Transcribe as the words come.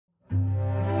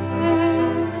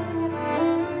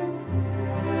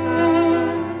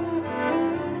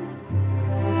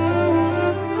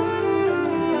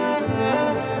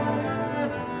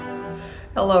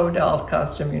Hello, doll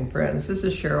costuming friends. This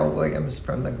is Sheryl Williams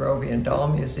from the Grovian Doll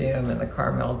Museum and the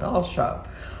Carmel Doll Shop.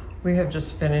 We have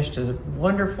just finished a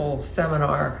wonderful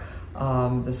seminar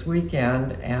this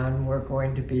weekend, and we're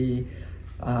going to be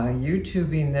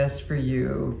YouTubing this for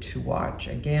you to watch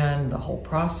again, the whole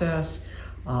process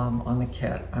on the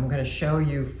kit. I'm going to show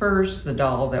you first the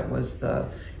doll that was the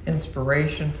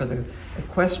inspiration for the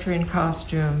equestrian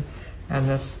costume, and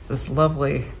this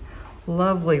lovely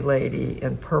lady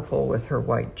in purple with her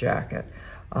white jacket.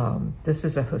 This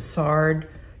is a hussard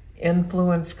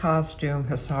influenced costume.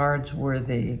 Hussards were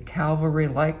the cavalry,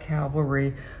 light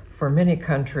cavalry for many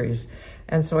countries.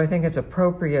 And so I think it's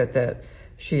appropriate that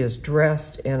she is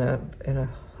dressed in a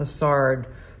hussard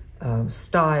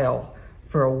style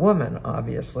for a woman,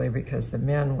 obviously, because the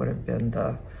men would have been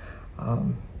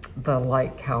the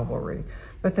light cavalry.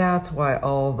 But that's why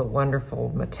all the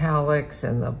wonderful metallics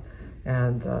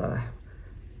and the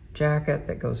jacket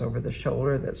that goes over the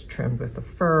shoulder that's trimmed with the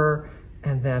fur,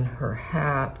 and then her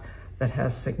hat that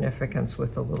has significance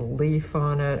with a little leaf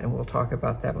on it, and we'll talk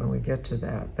about that when we get to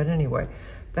that. But anyway,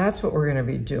 that's what we're going to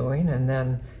be doing. And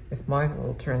then if Michael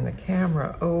will turn the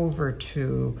camera over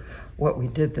to what we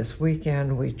did this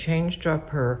weekend, we changed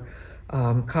up her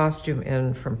costume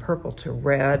in from purple to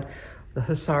red. The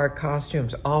hussar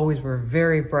costumes always were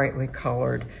very brightly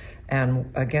colored, and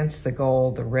against the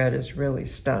gold, the red is really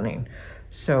stunning.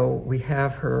 So we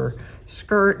have her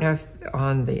skirt. Now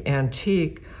on the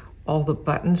antique, all the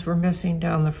buttons were missing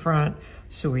down the front,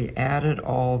 so we added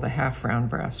all the half-round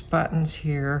brass buttons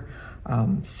here.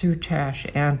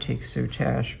 Soutache, antique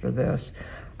soutache for this,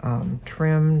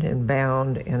 trimmed and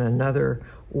bound in another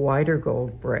whiter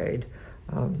gold braid.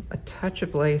 A touch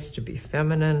of lace to be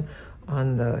feminine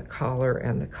on the collar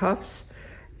and the cuffs,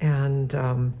 and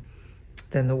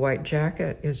then the white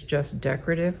jacket is just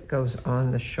decorative, goes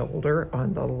on the shoulder,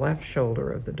 on the left shoulder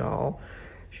of the doll.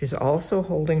 She's also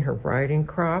holding her riding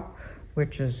crop,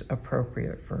 which is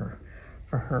appropriate for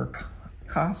her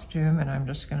costume. And I'm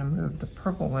just gonna move the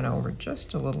purple one over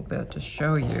just a little bit to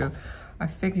show you. I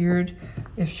figured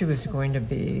if she was going to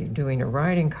be doing a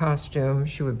riding costume,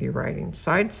 she would be riding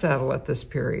side saddle at this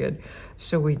period.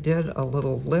 So we did a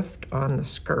little lift on the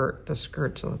skirt. The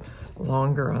skirt's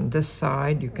longer on this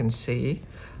side, you can see,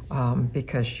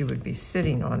 because she would be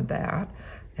sitting on that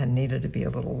and needed to be a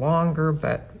little longer,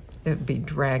 but it'd be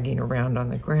dragging around on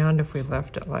the ground if we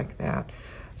left it like that.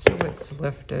 So it's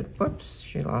lifted. Whoops,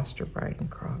 she lost her riding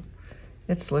crop.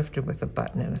 It's lifted with a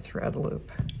button and a thread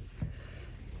loop.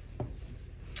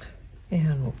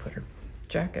 And we'll put her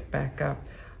jacket back up.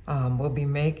 We'll be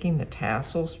making the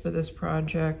tassels for this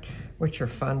project, which are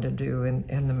fun to do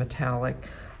in the metallic,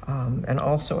 and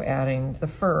also adding the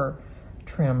fur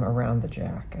trim around the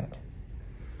jacket.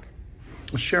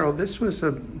 Well, Sheryl,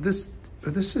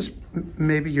 this is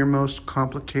maybe your most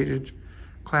complicated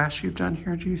class you've done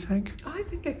here, do you think? I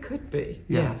think it could be,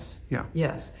 yeah. Yes. Yeah.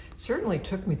 Yes. Certainly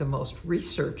took me the most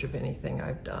research of anything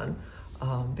I've done,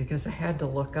 because I had to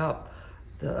look up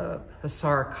the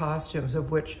hussar costumes,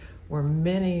 of which were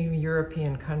many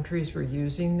European countries were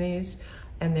using these,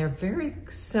 and they're very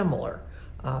similar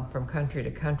from country to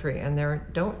country, and they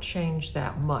don't change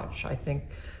that much. I think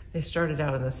they started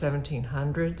out in the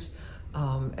 1700s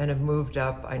and have moved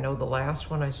up. I know the last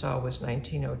one I saw was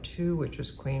 1902, which was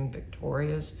Queen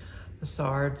Victoria's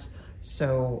hussards.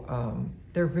 So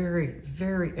they're very,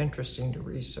 very interesting to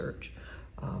research.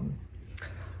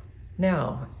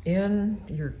 Now, in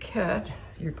your kit,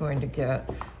 you're going to get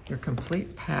your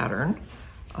complete pattern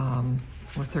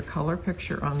with her color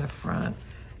picture on the front,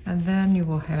 and then you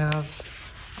will have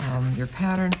your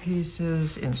pattern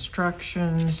pieces,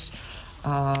 instructions,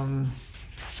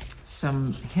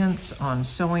 some hints on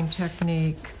sewing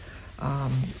technique.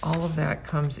 All of that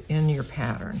comes in your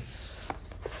pattern.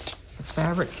 The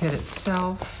fabric kit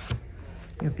itself,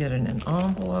 you'll get in an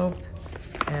envelope,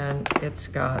 and it's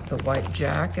got the white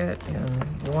jacket in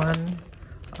one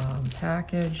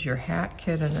package, your hat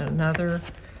kit in another.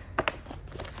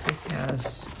 This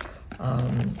has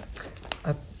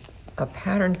a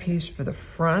pattern piece for the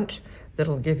front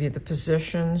that'll give you the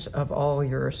positions of all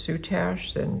your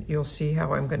soutache, and you'll see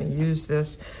how I'm going to use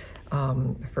this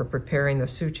for preparing the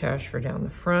soutache for down the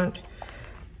front.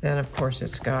 Then, of course,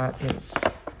 it's got its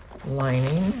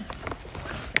lining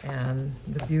and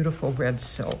the beautiful red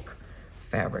silk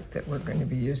fabric that we're going to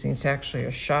be using. It's actually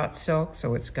a shot silk,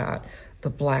 so it's got the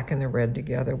black and the red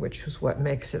together, which is what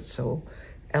makes it so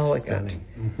elegant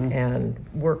and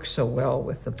works so well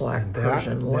with the black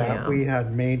Persian lamb. That we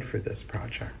had made for this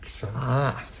project. So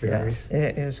it's very, yes,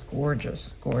 it is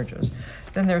gorgeous, gorgeous.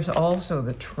 Then there's also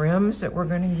the trims that we're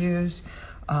going to use.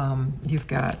 You've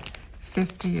got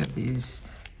 50 of these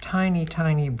tiny,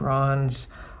 tiny bronze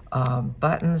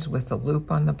buttons with the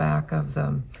loop on the back of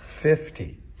them.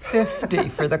 50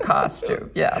 for the costume,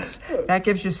 yes. That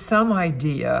gives you some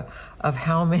idea of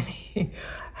how many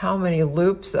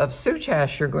loops of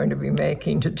soutache you're going to be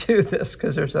making to do this,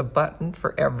 because there's a button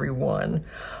for every one.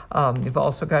 You've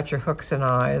also got your hooks and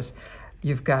eyes.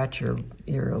 You've got your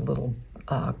little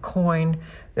coin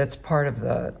that's part of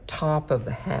the top of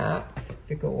the hat. If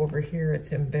you go over here,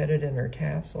 it's embedded in her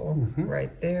tassel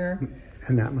right there.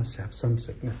 And that must have some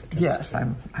significance. Yes,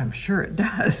 I'm sure it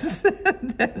does.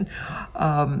 Then,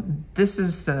 this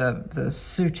is the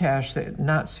soutache,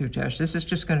 not soutache. This is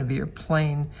just going to be your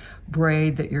plain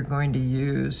braid that you're going to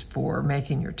use for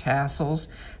making your tassels,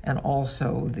 and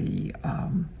also the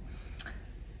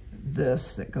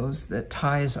that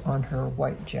ties on her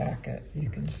white jacket.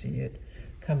 You can see it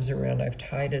comes around. I've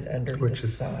tied it under the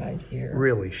side here.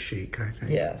 Really chic, I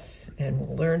think. Yes, and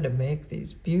we'll learn to make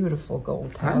these beautiful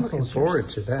gold tassels. I'm looking forward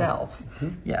to that.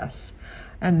 Yes,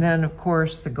 and then of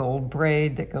course the gold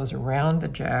braid that goes around the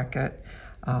jacket,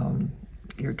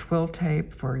 your twill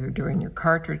tape for you're doing your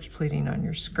cartridge pleating on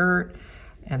your skirt.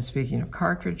 And speaking of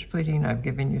cartridge pleating, I've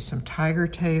given you some tiger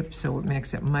tape, so it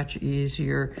makes it much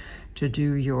easier to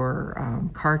do your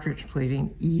cartridge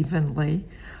pleating evenly.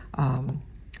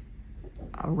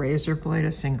 A razor blade,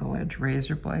 a single edge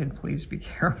razor blade, please be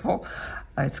careful.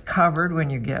 It's covered when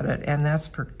you get it, and that's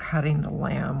for cutting the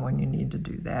lamb when you need to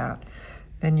do that.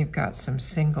 Then you've got some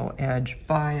single edge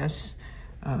bias,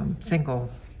 single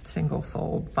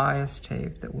fold bias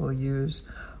tape that we'll use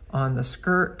on the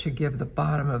skirt to give the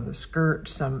bottom of the skirt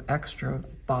some extra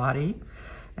body.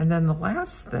 And then the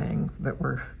last thing that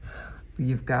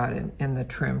you've got in the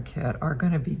trim kit are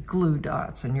going to be glue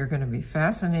dots, and you're going to be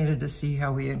fascinated to see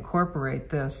how we incorporate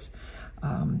this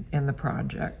in the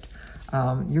project.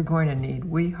 You're going to need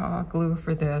Weehaw glue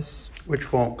for this.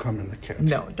 Which won't come in the kit.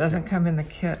 No, it doesn't come in the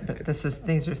kit, but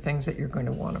these are things that you're going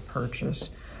to want to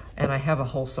purchase, and I have a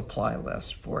whole supply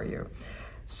list for you.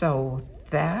 So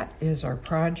that is our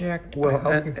project. Well,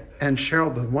 and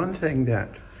Sheryl, the one thing that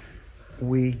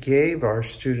we gave our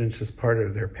students as part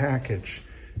of their package,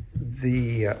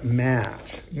 the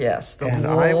mat. Yes, the and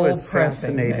wool I was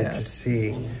pressing fascinated mat. To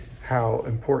see how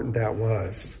important that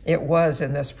was. It was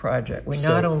in this project. We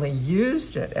not only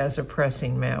used it as a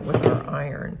pressing mat with our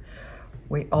iron,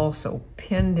 we also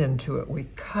pinned into it, we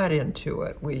cut into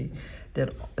it. We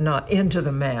did not into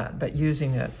the mat, but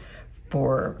using it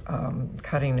for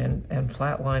cutting and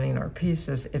flatlining our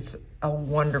pieces. It's a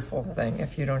wonderful thing.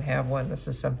 If you don't have one, this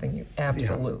is something you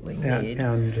absolutely need.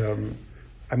 And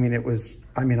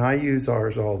I mean, I use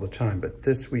ours all the time, but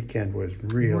this weekend was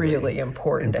really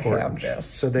important to have this.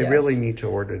 So they really need to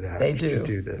order that to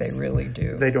do this. They really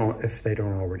do. If they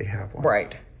don't already have one.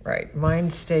 Right.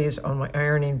 Mine stays on my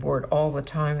ironing board all the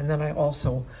time, and then I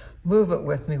also move it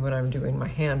with me when I'm doing my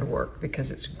handwork, because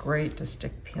it's great to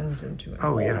stick pins into it.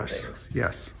 Oh yes.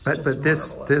 But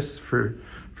this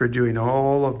for doing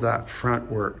all of that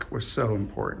front work was so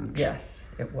important. Yes,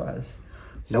 it was.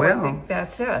 So I think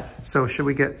that's it. So should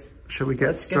we get started?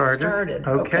 Let's get started.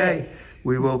 Okay.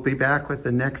 We will be back with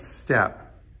the next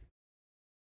step.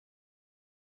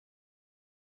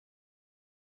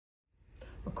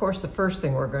 Of course, the first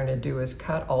thing we're going to do is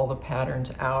cut all the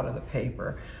patterns out of the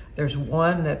paper. There's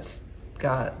one that's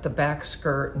got the back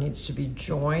skirt needs to be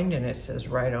joined, and it says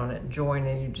right on it, join,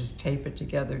 and you just tape it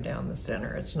together down the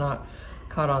center. It's not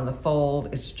cut on the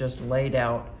fold, it's just laid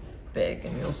out big,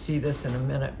 and you'll see this in a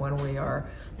minute when we are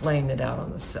laying it out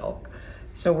on the silk.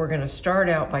 So we're going to start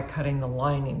out by cutting the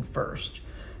lining first.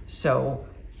 So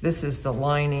this is the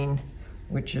lining,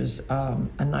 which is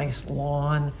a nice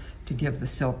lawn to give the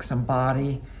silk some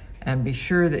body, and be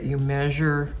sure that you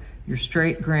measure your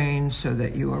straight grain so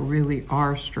that you really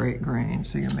are straight grain.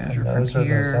 So you measure from here. Those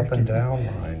are those up and down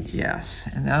lines. Yes,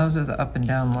 and those are the up and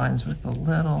down lines with the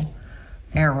little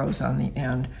arrows on the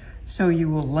end. So you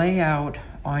will lay out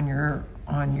on your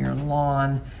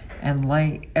lawn and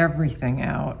lay everything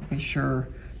out. Be sure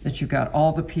that you got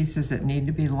all the pieces that need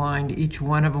to be lined. Each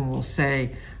one of them will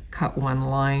say cut one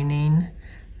lining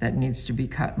that needs to be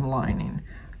cut in lining.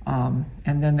 And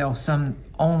then they'll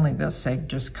say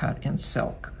just cut in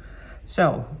silk.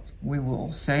 So we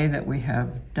will say that we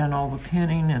have done all the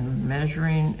pinning and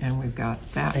measuring, and we've got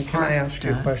that. And can I ask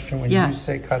you a question? When Yes. you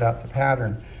say cut out the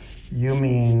pattern, you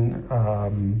mean?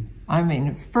 I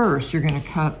mean, first you're going to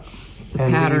cut the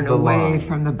pattern away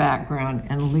from the background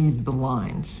and leave the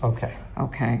lines. Okay.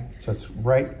 Okay. So it's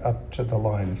right up to the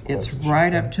line. It's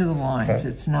right up to the lines. Okay.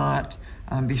 It's not.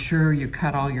 Be sure you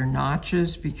cut all your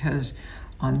notches, because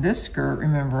on this skirt,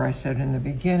 remember I said in the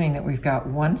beginning that we've got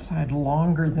one side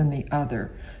longer than the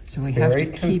other. So we have to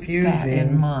keep that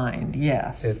in mind,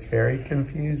 yes. It's very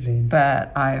confusing.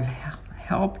 But I've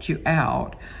helped you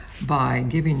out by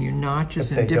giving you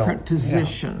notches in different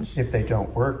positions. Yeah. If they don't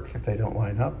work, if they don't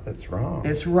line up, that's wrong.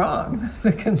 It's wrong.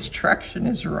 The construction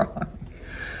is wrong.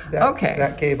 Okay.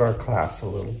 That gave our class a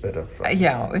little bit of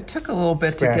yeah, it took a little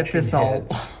bit to get this all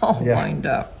lined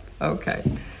up. Okay.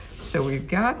 So we've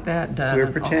got that done.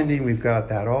 We're pretending we've got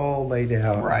that all laid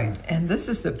out. Right. And this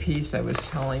is the piece I was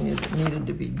telling you that needed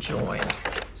to be joined.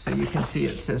 So you can see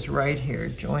it says right here,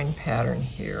 join pattern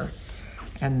here.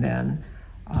 And then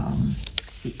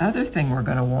the other thing we're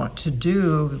going to want to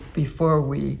do before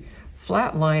we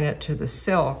flat line it to the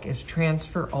silk is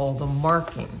transfer all the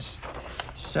markings.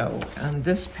 So on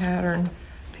this pattern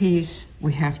piece,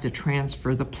 we have to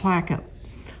transfer the placket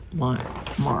line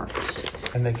marks.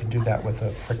 And they can do that with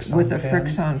a Frixion pen? With a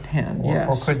Frixion pen, yes.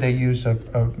 Or could they use a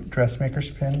dressmaker's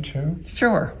pen too?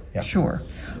 Sure, sure.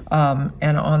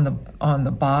 And on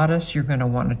the bodice, you're going to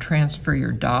want to transfer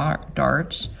your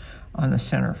darts on the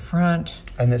center front.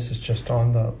 And this is just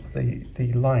on the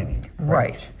lining.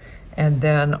 Right. And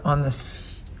then on the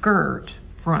skirt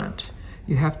front,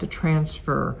 you have to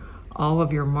transfer all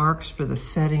of your marks for the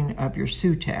setting of your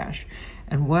soutache.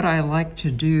 And what I like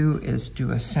to do is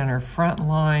do a center front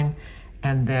line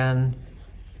and then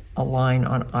a line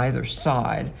on either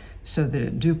side so that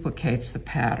it duplicates the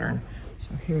pattern.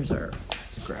 So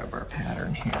let's grab our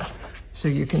pattern here. So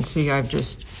you can see I've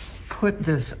just put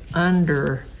this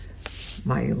under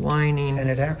my lining. And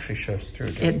it actually shows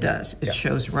through, doesn't it? It does. It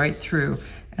shows right through.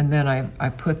 And then I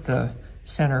put the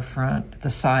center front, the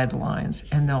side lines,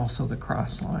 and also the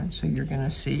cross lines. So you're going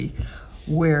to see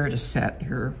where to set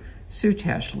your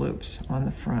soutache loops on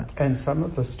the front. And some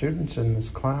of the students in this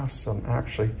class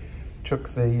actually took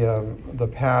the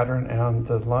pattern and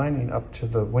the lining up to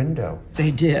the window.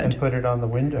 They did. And put it on the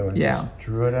window and just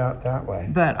drew it out that way.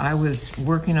 But I was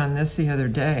working on this the other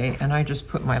day and I just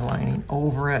put my lining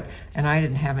over it and I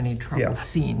didn't have any trouble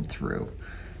seeing through.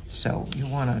 So you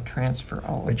want to transfer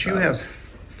all of those. But you have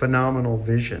phenomenal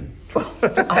vision.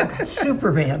 I've got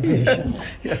Superman vision.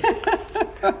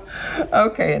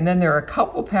 Okay, and then there are a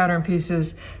couple pattern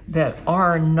pieces that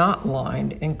are not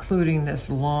lined, including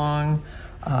this long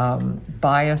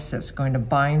bias that's going to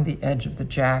bind the edge of the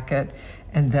jacket,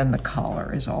 and then the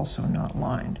collar is also not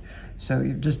lined. So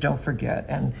you just don't forget.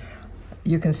 And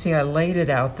you can see I laid it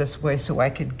out this way so I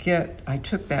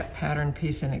took that pattern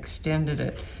piece and extended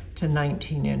it to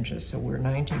 19 inches. So we're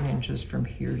 19 inches from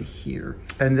here to here.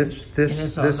 And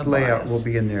this layout will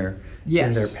be in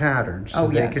their pattern, so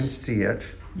they can see it.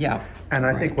 Yeah. And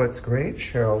I think what's great,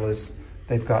 Sheryl, is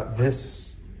they've got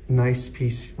this nice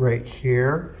piece right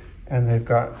here, and they've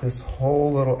got this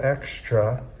whole little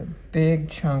extra. A big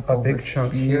chunk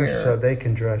here, so they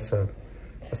can dress a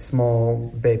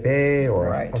small bébé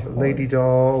or a lady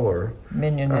doll or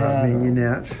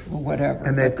mignonette or whatever.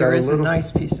 And they've there is a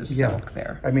nice piece of silk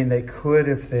there. I mean, they could,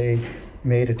 if they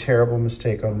made a terrible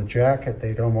mistake on the jacket,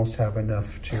 they'd almost have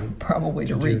enough to probably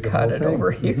to recut it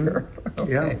over here.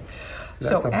 Okay. Yeah.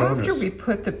 So after we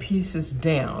put the pieces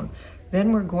down,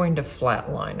 then we're going to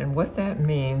flatline. And what that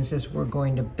means is we're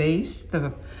going to base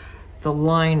the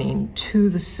lining to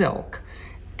the silk.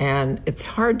 And it's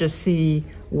hard to see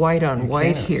white on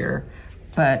white here,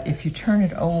 but if you turn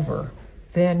it over,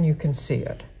 then you can see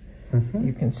it.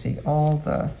 You can see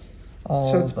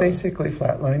so it's basically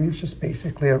flatline. It's just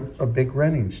basically a big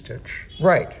running stitch.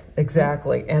 Right,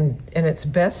 exactly. And it's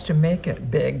best to make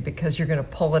it big because you're going to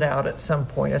pull it out at some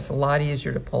point. It's a lot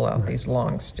easier to pull out these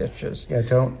long stitches. Yeah,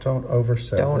 don't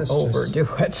oversew. Don't overdo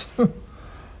it.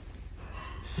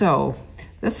 So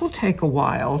this will take a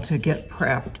while to get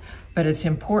prepped, but it's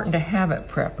important to have it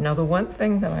prepped. Now, the one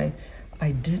thing that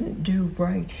I didn't do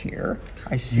right here,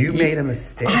 I see. You made a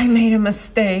mistake. I made a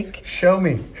mistake. Show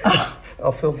me.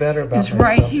 I'll feel better about myself. It's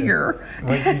right here.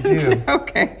 What did you do?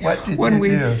 Okay. What did you do? When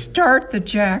we start the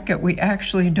jacket, we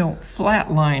actually don't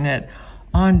flatline it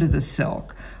onto the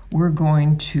silk. We're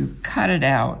going to cut it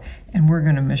out, and we're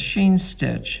going to machine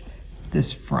stitch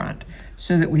this front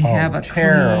so that we have a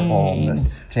terrible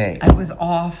mistake. It was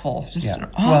awful. Just an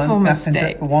awful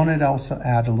mistake. Won't it also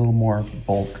add a little more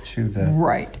bulk to the...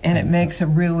 Right, and it makes a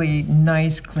really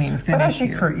nice, clean finish. But I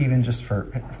think just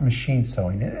for machine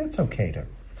sewing, it's okay to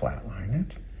flatline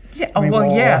it. Yeah, I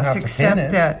mean, yes,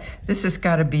 except that this has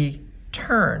got to be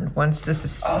turned once this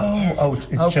is...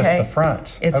 it's just the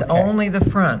front. It's only the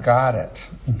front. Got it.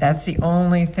 That's the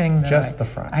only thing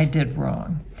that I did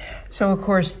wrong. So, of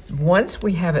course, once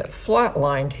we have it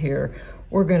flat-lined here,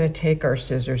 we're going to take our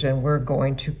scissors and we're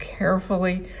going to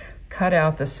carefully cut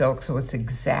out the silk so it's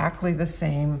exactly the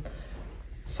same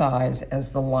size as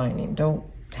the lining. Don't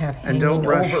have hanging And don't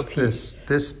rush over piece.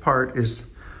 this part is,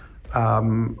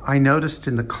 I noticed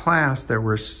in the class there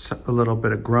was a little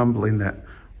bit of grumbling that,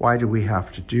 why do we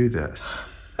have to do this?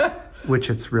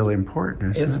 Which it's really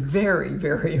important, isn't it? It's very,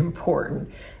 very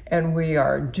important. And we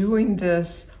are doing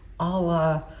this a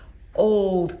la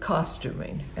old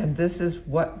costuming. And this is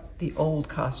what the old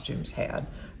costumes had.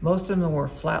 Most of them were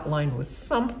flat-lined with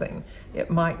something.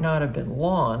 It might not have been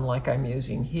lawn like I'm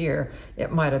using here.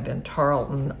 It might have been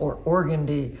tarlatan or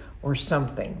organdy or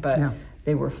something. But Yeah.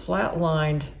 they were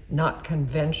flat-lined, not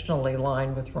conventionally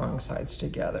lined with wrong sides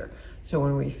together. So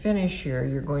when we finish here,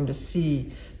 you're going to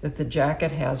see that the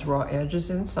jacket has raw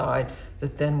edges inside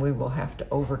that then we will have to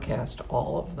overcast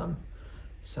all of them.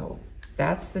 So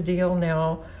that's the deal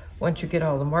now. Once you get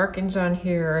all the markings on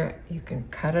here, you can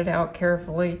cut it out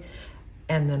carefully,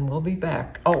 and then we'll be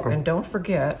back. Oh, and don't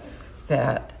forget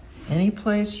that any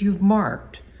place you've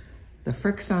marked the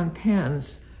Frixon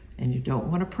pens and you don't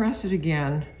want to press it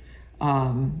again,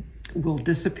 will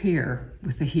disappear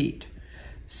with the heat.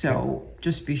 So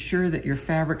just be sure that your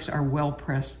fabrics are well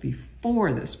pressed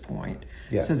before this point,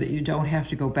 Yes. so that you don't have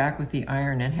to go back with the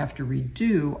iron and have to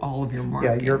redo all of your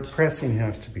markings. Yeah, your pressing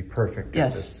has to be perfect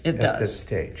Yes, at it does. this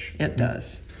stage. It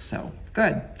does. So,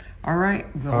 good. All right,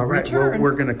 we'll All right, return.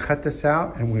 we're going to cut this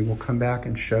out and we will come back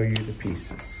and show you the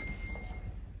pieces.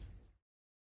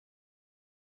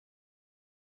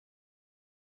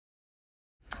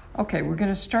 Okay, we're going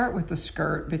to start with the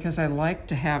skirt because I like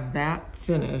to have that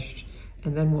finished,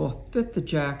 and then we'll fit the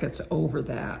jackets over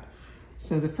that.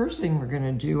 So the first thing we're going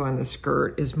to do on the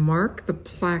skirt is mark the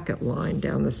placket line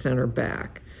down the center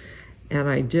back. And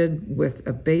I did with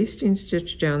a basting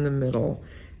stitch down the middle,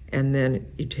 and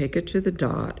then you take it to the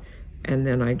dot, and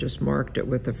then I just marked it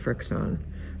with the Frixon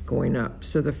going up.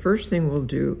 So the first thing we'll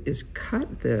do is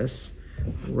cut this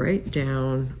right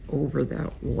down over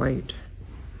that white,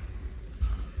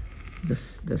 the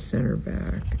center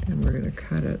back, and we're going to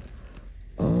cut it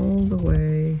all the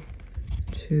way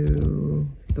to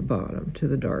the bottom, to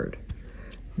the dart.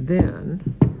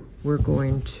 Then we're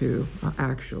going to,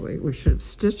 actually, we should have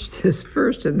stitched this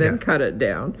first and then cut it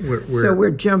down. So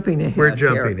we're jumping ahead. We're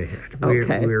jumping here. ahead.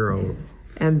 Okay. We're old.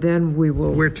 And then we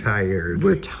will. We're tired.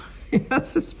 We're tired.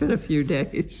 Yes, it's been a few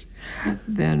days.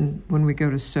 Then when we go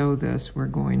to sew this, we're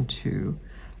going to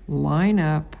line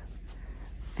up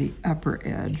the upper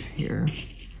edge here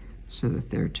so that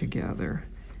they're together.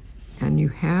 And you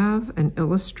have an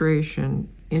illustration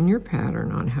in your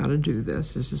pattern on how to do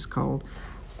this. This is called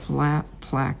flat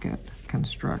placket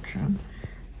construction.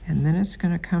 And then it's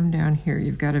going to come down here.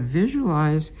 You've got to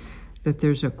visualize that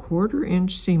there's a 1/4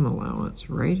 inch seam allowance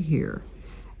right here.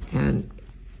 And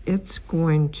it's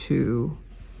going to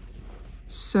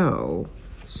sew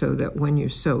so that when you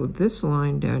sew this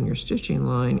line down your stitching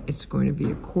line, it's going to be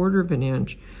 1/4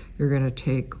 inch. You're going to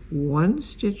take 1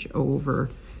 stitch over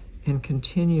and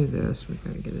continue this. We've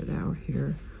got to get it out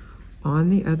here on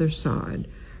the other side.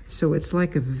 So it's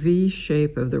like a V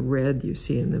shape of the red you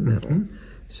see in the middle.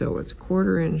 So it's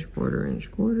 1/4 inch, 1/4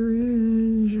 inch, 1/4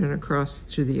 inch, and across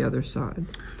to the other side.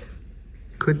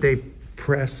 Could they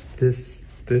press this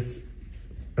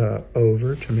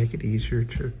over to make it easier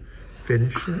to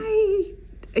finish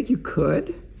it? You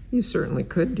could. You certainly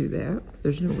could do that.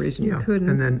 There's no reason you couldn't.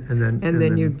 And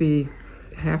then you'd be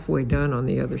halfway done on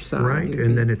the other side. Right,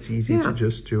 and then it's easy to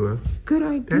just do a... Good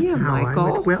idea,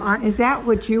 Michael. Is that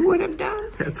what you would have done?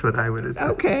 That's what I would have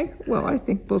done. Okay, well, I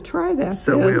think we'll try that.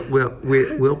 So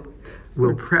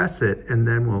we'll press it and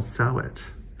then we'll sew it.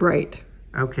 Right.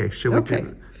 Okay, shall we do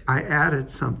it? I added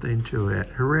something to it.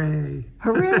 Hooray.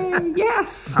 Hooray,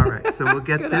 yes. All right, so we'll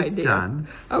get this idea. done.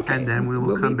 Okay, and then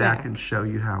we'll come be back and show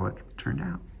you how it turned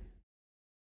out.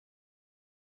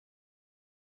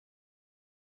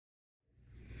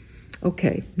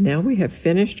 Okay, now we have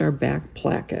finished our back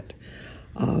placket.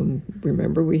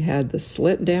 Remember, we had the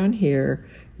slit down here,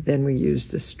 then we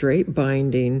used the straight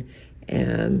binding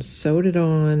and sewed it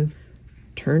on,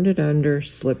 turned it under,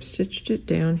 slip stitched it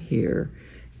down here,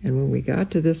 and when we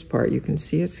got to this part, you can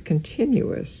see it's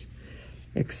continuous,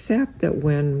 except that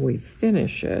when we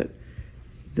finish it,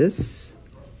 this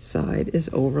side is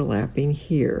overlapping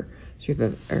here. So you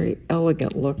have a very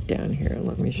elegant look down here.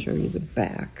 Let me show you the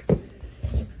back.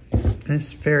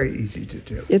 It's very easy to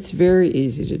do. It's very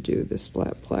easy to do, this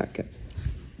flat placket.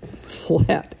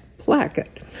 Flat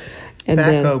placket. And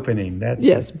back opening, that's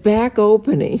it. Back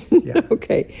opening. Yeah.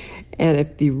 Okay. And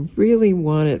if you really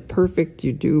want it perfect,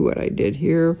 you do what I did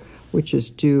here, which is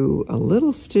do a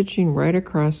little stitching right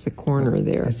across the corner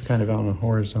there. It's kind of on a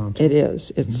horizontal. It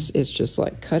is. It's just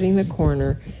like cutting the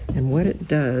corner, and what it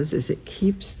does is it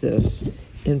keeps this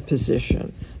in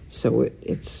position. So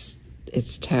it's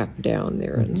it's tacked down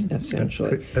there,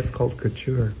 essentially. That's called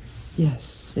couture.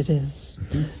 Yes, it is.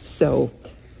 So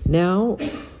now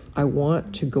I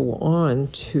want to go on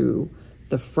to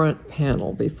the front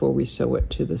panel before we sew it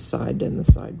to the side and the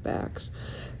side backs,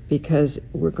 because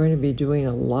we're going to be doing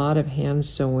a lot of hand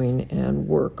sewing and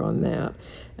work on that.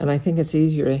 And I think it's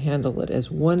easier to handle it as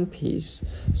one piece,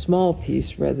 small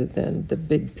piece, rather than the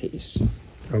big piece.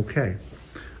 Okay.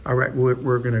 All right, we'll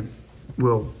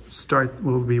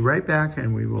be right back,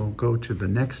 and we will go to the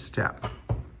next step.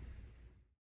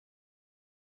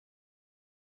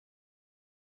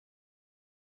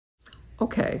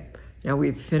 Okay, now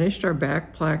we've finished our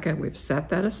back placket, we've set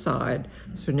that aside,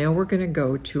 so now we're going to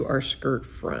go to our skirt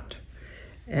front.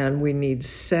 And we need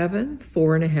 7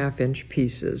 4.5-inch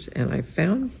pieces, and I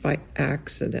found by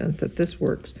accident that this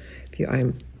works.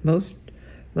 Most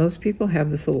people have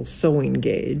this little sewing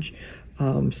gauge,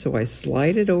 so I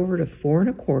slide it over to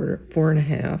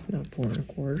 4.5, not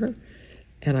 4.25,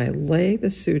 and I lay the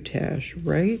soutache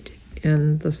right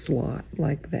in the slot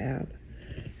like that.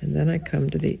 And then I come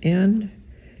to the end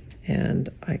and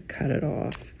I cut it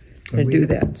off. I do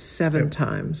that 7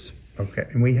 times. Okay,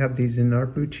 and we have these in our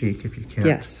boutique if you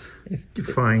can't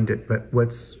find it. But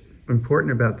what's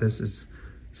important about this is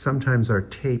sometimes our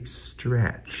tapes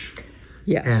stretch.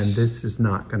 Yes. And this is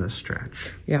not going to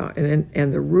stretch. Yeah,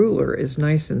 and the ruler is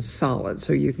nice and solid,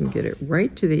 so you can get it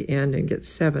right to the end and get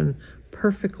 7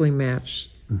 perfectly matched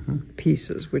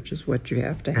pieces, which is what you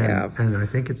have to have. And I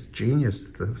think it's genius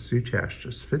that the soutache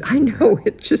just fits. I know,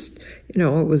 it just, it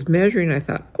was measuring, I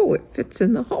thought, oh, it fits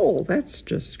in the hole. That's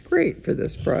just great for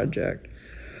this project.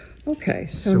 Okay,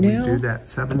 so now we do that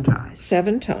 7 times.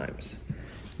 7 times.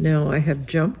 Now I have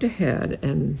jumped ahead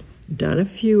and done a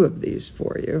few of these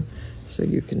for you, so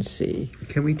you can see.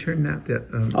 Can we turn that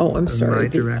I'm sorry. my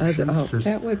direction?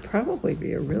 That would probably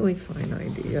be a really fine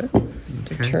idea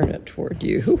to turn it toward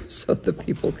you so the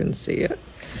people can see it.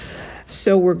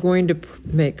 So we're going to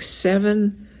make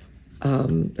 7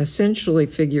 essentially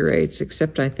figure 8s,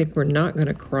 except I think we're not going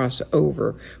to cross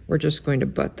over. We're just going to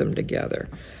butt them together.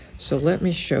 So let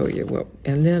me show you what,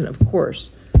 and then of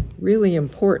course, really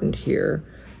important here,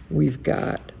 we've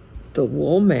got the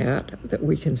wool mat that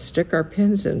we can stick our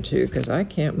pins into, because I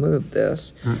can't move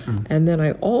this. And then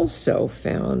I also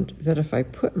found that if I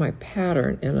put my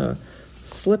pattern in a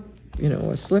slip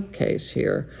case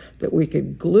here, that we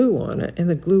could glue on it and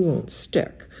the glue won't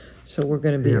stick. So we're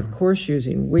going to be, of course,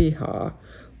 using Weehaw,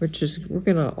 which is, we're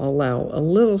going to allow a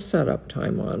little setup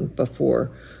time on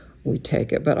before we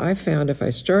take it. But I found if I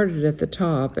started at the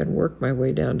top and worked my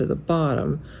way down to the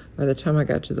bottom, by the time I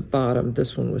got to the bottom,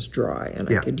 this one was dry and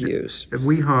I could use. A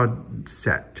Weehaw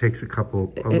set takes a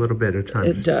little bit of time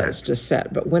to set. It does to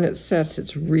set, but when it sets,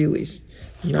 it's really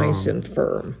nice and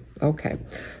firm. Okay,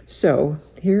 so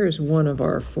here's one of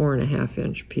our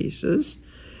 4.5-inch pieces.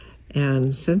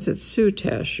 And since it's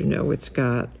soutache, it's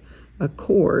got a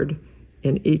cord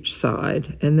in each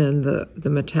side, and then the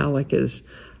metallic is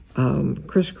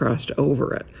crisscrossed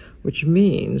over it, which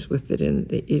means with it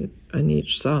on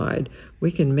each side, we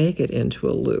can make it into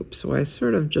a loop. So I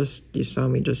sort of you saw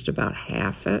me just about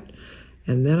half it,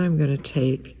 and then I'm going to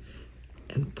take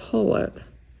and pull it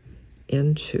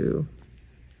into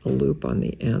a loop on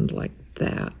the end like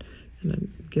that. And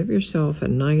then give yourself a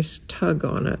nice tug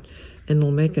on it, and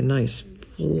it'll make a nice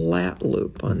flat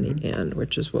loop on the end,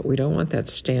 which is what we don't want that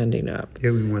standing up.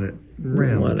 Yeah, we want it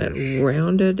rounded. We want it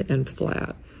rounded and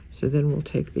flat. So then we'll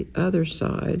take the other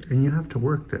side. And you have to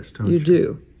work this, don't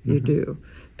you? You do,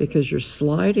 because you're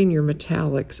sliding your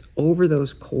metallics over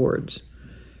those cords.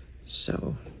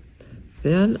 So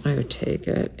then I take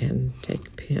it and take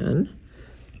a pin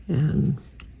and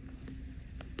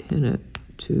pin it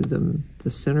to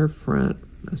the center front,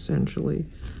 essentially,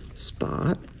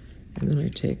 spot. And then I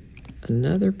take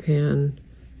another pin,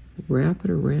 wrap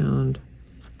it around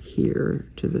here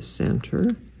to the center,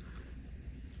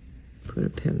 put a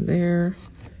pin there.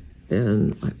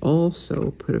 Then I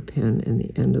also put a pin in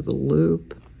the end of the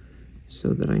loop so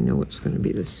that I know it's going to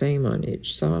be the same on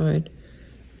each side.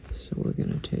 So we're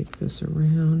going to take this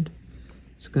around.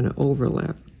 It's going to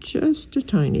overlap just a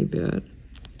tiny bit,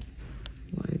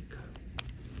 like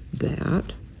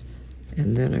that.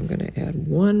 And then I'm going to add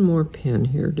one more pin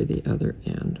here to the other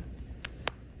end.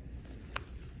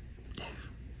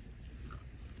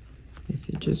 If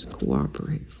you just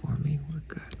cooperate for me, we're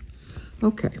good.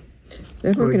 Okay.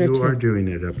 Then we're going to You are doing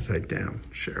it upside down,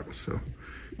 Sheryl, so...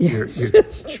 Yes,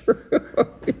 it's true.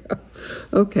 Yeah.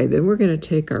 Okay, then we're going to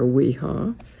take our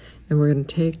Weehaw, and we're going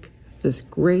to take this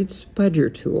great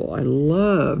spudger tool. I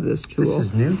love this tool. This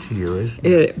is new to you, isn't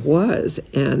it? It was,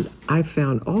 and I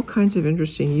found all kinds of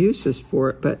interesting uses for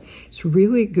it, but it's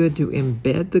really good to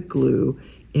embed the glue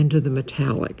into the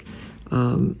metallic.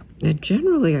 Now,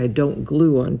 generally, I don't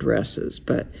glue on dresses,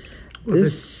 but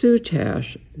this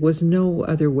soutache was no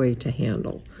other way to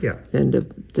handle than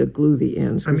to glue the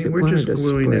ends. I mean, we're just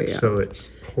gluing it so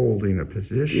it's holding a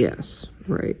position. Yes,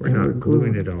 right. We're not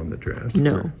gluing it on the dress.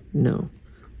 No, no.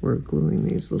 We're gluing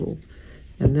these little...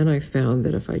 And then I found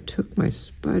that if I took my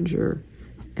spudger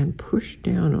and pushed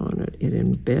down on it, it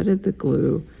embedded the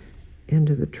glue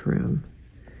into the trim.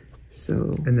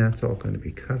 So... And that's all going to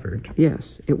be covered.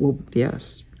 Yes, it will.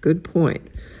 Yes, good point.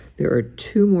 There are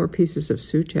 2 more pieces of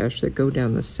soutache that go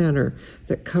down the center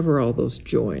that cover all those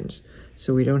joins,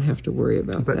 so we don't have to worry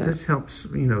about that. But this helps,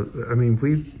 you know, I mean,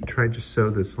 we've tried to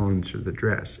sew this onto the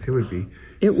dress. It would be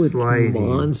sliding.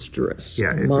 Monstrous.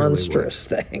 Yeah, it monstrous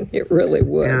really thing. It really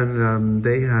would. And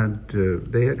they had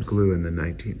glue in the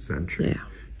 19th century. Yeah.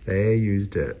 They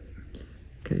used it.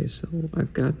 Okay, so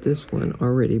I've got this one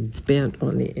already bent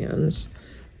on the ends,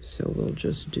 so we'll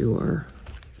just do our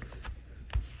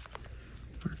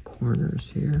corners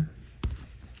here.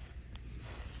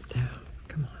 Now,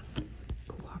 come on,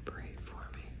 cooperate for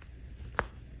me.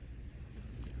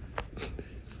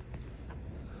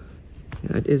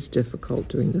 Yeah, it is difficult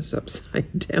doing this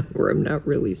upside down where I'm not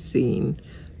really seeing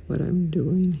what I'm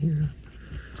doing here.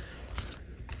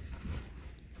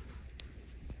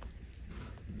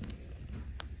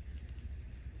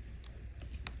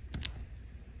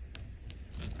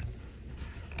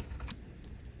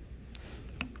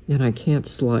 And I can't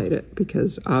slide it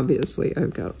because obviously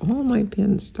I've got all my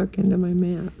pins stuck into my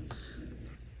mat.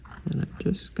 And I'm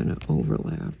just going to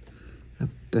overlap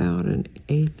about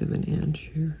 1/8 of an inch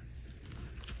here.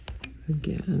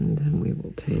 Again, then we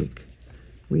will take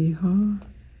Weehaw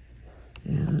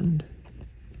and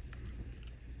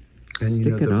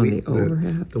stick it on the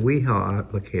overhap. The Weehaw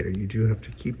applicator, you do have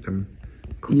to keep them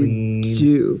clean. You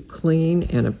do, clean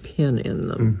and a pin in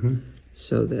them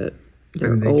so that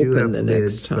they're open the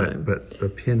next time. But the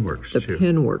pin works too. The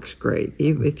pin works great.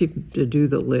 Even if you do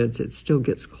the lids, it still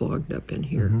gets clogged up in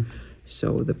here.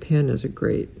 So the pin is a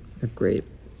great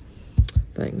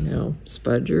thing. Now,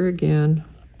 spudger again,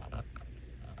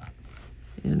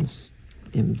 and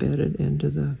embed it into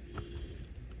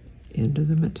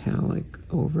the metallic.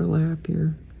 Overlap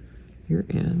your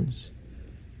ends,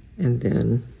 and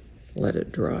then let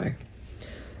it dry.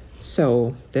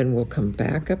 So then we'll come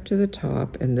back up to the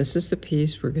top, and this is the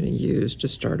piece we're going to use to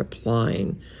start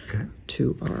applying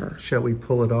to our... Shall we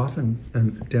pull it off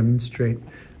and demonstrate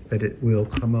that it will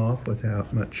come off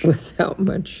without much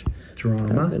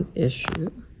drama of an issue?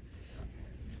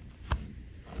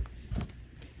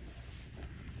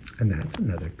 And that's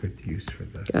another good use for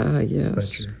the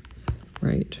spudger.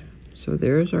 Right. So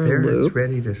there's our loop. loop. It's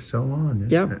ready to sew on, isn't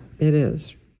it? Yep, it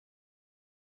is.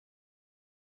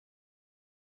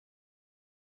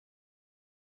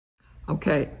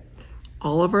 Okay,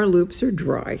 all of our loops are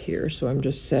dry here, so I'm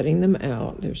just setting them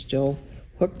out. They're still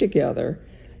hooked together.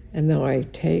 And now I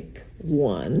take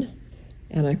one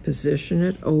and I position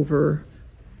it over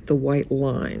the white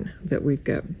line that we've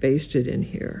got basted in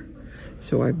here.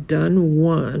 So I've done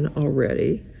one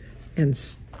already and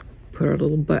put our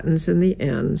little buttons in the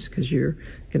ends because you're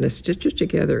going to stitch it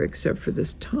together except for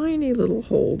this tiny little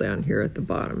hole down here at the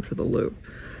bottom for the loop.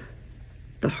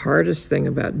 The hardest thing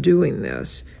about doing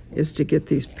this is to get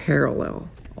these parallel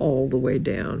all the way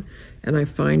down. And I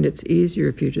find it's easier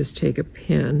if you just take a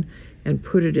pin and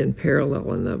put it in parallel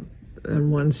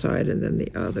on one side and then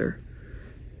the other.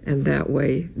 And that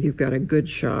way you've got a good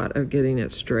shot of getting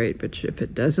it straight. But if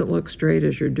it doesn't look straight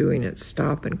as you're doing it,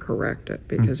 stop and correct it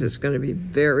because it's going to be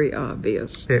very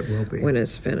obvious. It will be when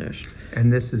it's finished.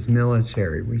 And this is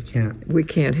military. We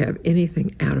can't have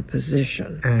anything out of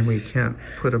position. And we can't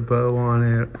put a bow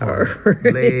on it or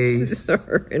lace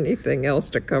or anything else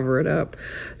to cover it up.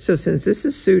 So since this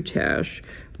is soutache,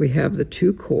 we have the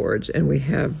 2 cords and we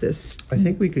have this. I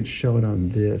think we could show it on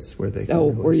this where they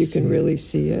can where you can really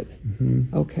see it.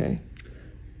 Okay.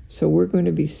 So we're going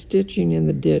to be stitching in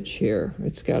the ditch here.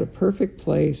 It's got a perfect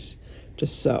place to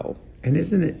sew. And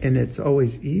isn't it? And it's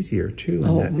always easier too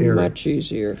in that area. Much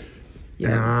easier.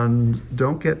 Yeah. And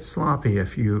don't get sloppy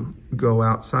if you go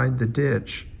outside the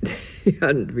ditch. Take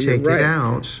it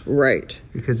out. Right.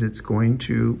 Because it's going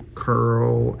to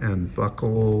curl and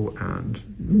buckle and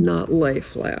not lay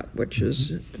flat, which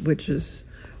is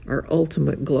our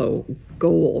ultimate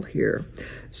goal here.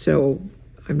 So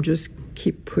I'm just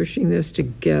keep pushing this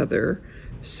together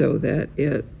so that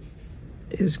it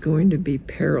is going to be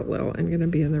parallel and going to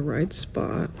be in the right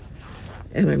spot.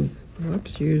 And I'm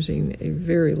Whoops, using a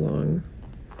very long,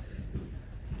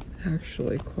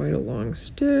 actually quite a long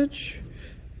stitch.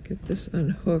 Get this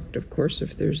unhooked. Of course,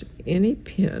 if there's any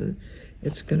pin,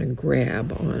 it's going to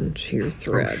grab onto your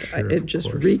thread. Oh, sure, it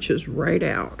just reaches right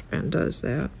out and does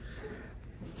that.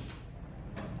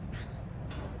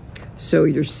 So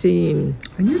you're seeing...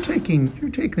 And you're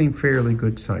taking fairly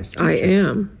good size stitches. I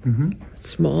am.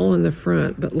 Small in the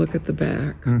front, but look at the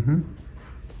back.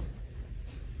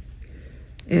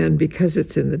 And because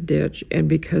it's in the ditch, and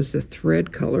because the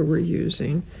thread color we're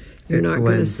using, you're not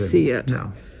going to see it.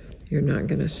 No. You're not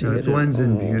going to see it. It blends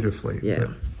in beautifully. Yeah.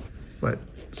 But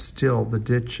still, the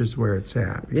ditch is where it's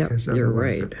at, because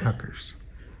otherwise it puckers.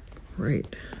 Right.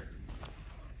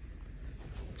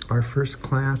 Our first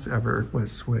class ever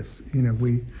was with,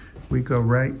 we go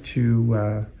right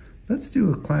to, let's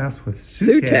do a class with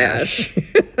soutache.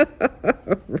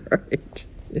 Right,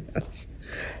 yes.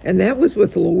 And that was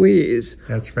with Louise.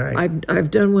 That's right.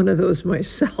 I've done one of those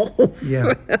myself.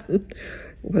 Yeah. It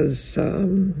was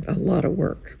a lot of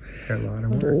work. A lot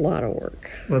of work. A lot of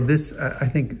work. Well, this, I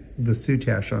think the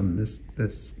soutache on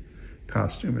this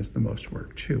costume is the most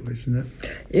work too, isn't it?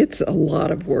 It's a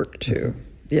lot of work too,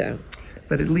 yeah.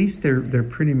 But at least they're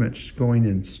pretty much going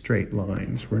in straight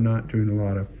lines. We're not doing a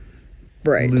lot of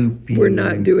looping. We're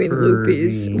not doing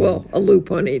loopies. Well, a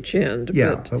loop on each end.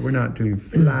 Yeah, but we're not doing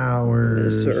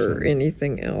flowers or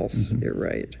anything else. You're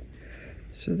right.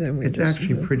 So then it's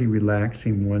actually pretty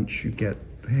relaxing once you get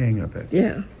the hang of it.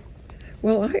 Yeah.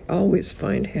 Well, I always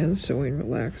find hand sewing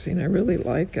relaxing. I really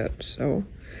like it. So.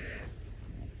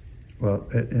 Well,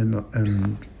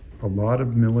 and a lot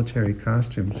of military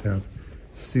costumes have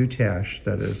soutache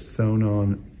that is sewn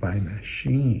on by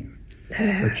machine,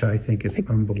 which I think is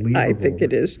unbelievable. I think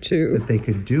it is too. That they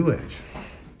could do it.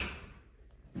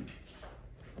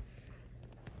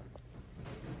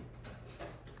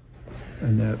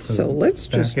 And that so let's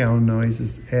just background noise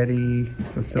is Eddie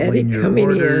fulfilling your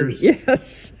orders. In.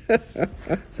 Yes.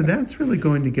 So that's really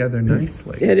going together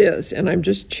nicely. It is, and I'm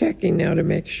just checking now to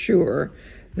make sure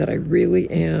that I really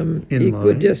am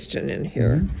equidistant in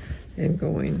here and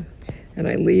going. And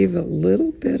I leave a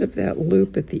little bit of that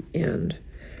loop at the end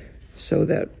so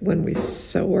that when we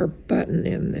sew our button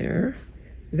in there,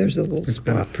 there's a little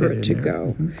spot for it to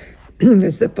go.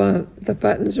 Because the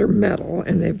buttons are metal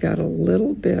and they've got a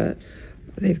little bit,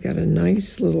 they've got a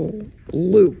nice little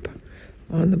loop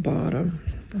on the bottom.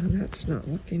 Oh, that's not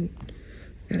looking,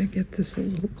 gotta get this a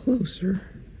little closer.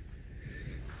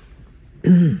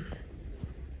 I'm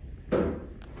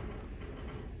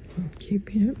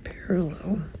keeping it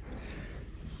parallel.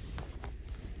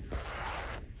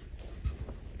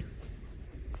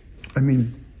 I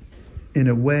mean, in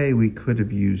a way, we could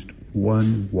have used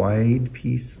one wide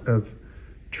piece of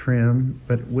trim,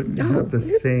 but it wouldn't have the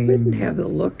same. It wouldn't have the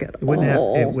look at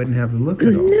all. It wouldn't have the look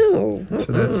at all. No.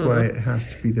 So that's why it has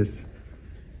to be this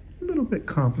a little bit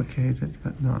complicated,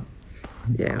 but not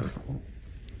impossible.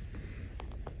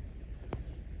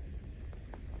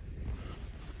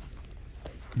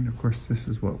 And of course, this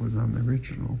is what was on the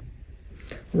original.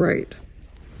 Right.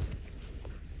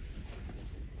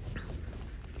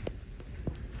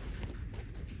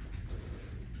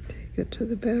 Take it to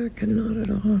the back and knot it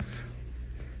off.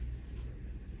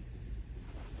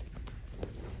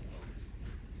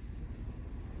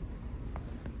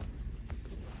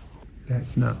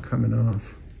 That's not coming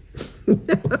off.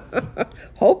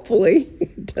 Hopefully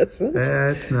it doesn't.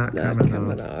 That's not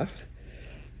coming off.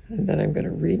 And then I'm going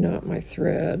to re-knot my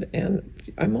thread, and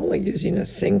I'm only using a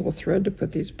single thread to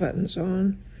put these buttons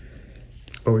on.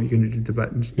 Oh, are you going to do the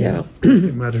buttons? Yeah.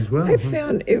 You might as well. I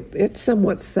found it's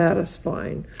somewhat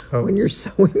satisfying when you're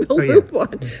sewing the loop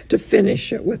on to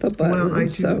finish it with a button.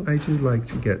 Well, I do like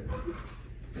to get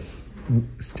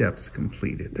steps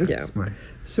completed. That's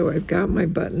So I've got my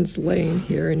buttons laying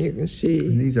here, and you can see.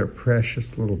 And these are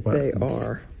precious little buttons. They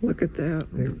are. Look at that.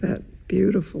 Look at that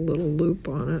beautiful little loop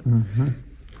on it.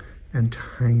 And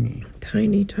tiny.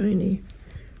 Tiny, tiny.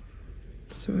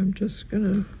 So I'm just going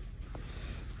to...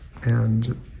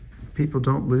 And people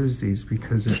don't lose these,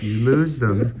 because if you lose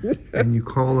them and you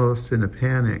call us in a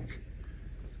panic,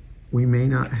 we may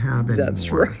not have any That's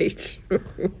more. Right.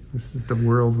 This is the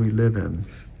world we live in.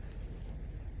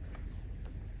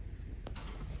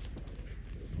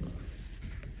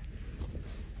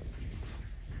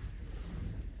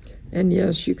 And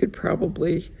yes, you could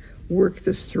probably work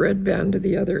this thread band to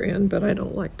the other end, but I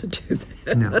don't like to do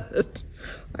that. No.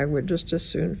 I would just as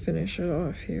soon finish it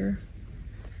off here.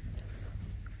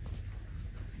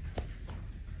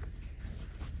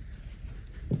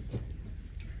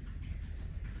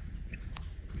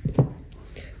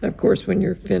 Of course, when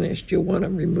you're finished, you'll want to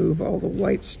remove all the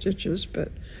white stitches,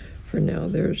 but for now.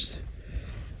 There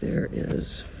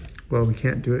is. Well, we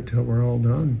can't do it till we're all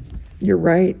done. You're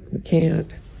right, we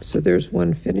can't. So there's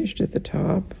one finished at the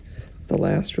top, the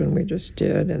last one we just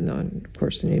did, and then of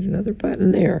course I need another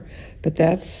button there. But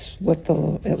that's what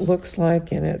it looks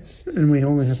like, and it's. And we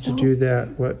only have to do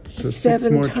that, what, so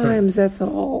 7 more times, that's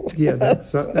all. Yeah,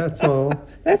 that's all.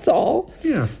 That's all.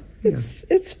 Yeah.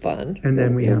 It's fun. And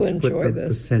then we have to enjoy put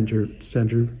the center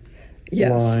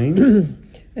yes. line.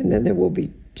 And then there will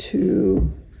be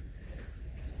 2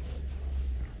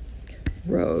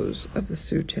 rows of the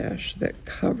soutache that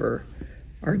cover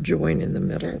our join in the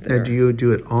middle there. Now, do you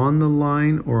do it on the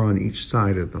line or on each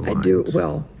side of the line? I do.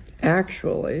 Well,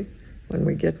 actually, when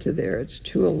we get to there, it's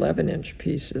 2 11-inch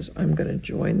pieces. I'm going to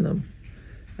join them.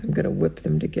 I'm going to whip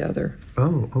them together.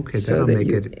 Oh, okay. So That'll make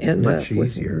it much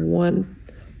easier. One,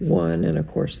 and of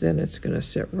course, then it's going to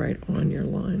sit right on your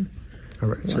line. All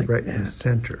right, so like right that. in the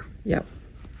center. Yep.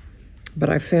 But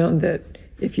I found that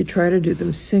if you try to do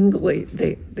them singly,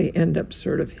 they end up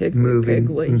sort of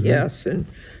higgly-piggly. Mm-hmm. Yes, and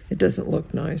it doesn't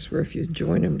look nice, where if you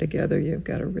join them together, you've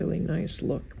got a really nice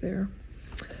look there.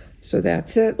 So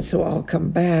that's it. So I'll come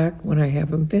back when I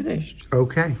have them finished.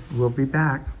 Okay, we'll be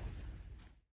back.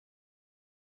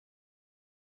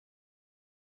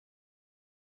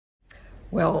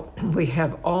 Well, we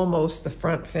have almost the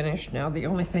front finished now. The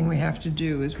only thing we have to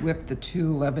do is whip the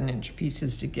 2 11-inch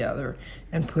pieces together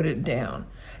and put it down.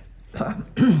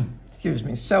 Excuse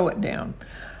me, sew it down.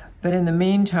 But in the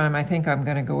meantime, I think I'm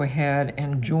going to go ahead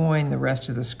and join the rest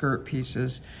of the skirt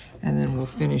pieces, and then we'll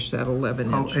finish that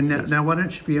 11-inch Oh, and piece. now why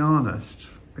don't you be honest,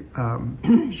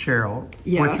 Cheryl?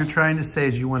 Yes? What you're trying to say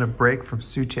is you want to break from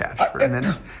soutache for a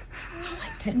minute.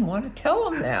 I didn't want to tell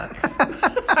them that.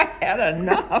 I had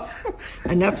enough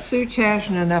soutache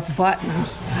and enough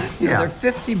buttons. There are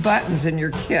 50 buttons in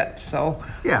your kit, so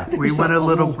yeah, we want a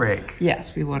little break.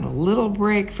 Yes, we want a little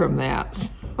break from that.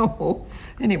 So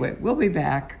anyway, we'll be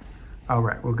back. All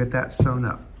right, we'll get that sewn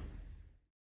up.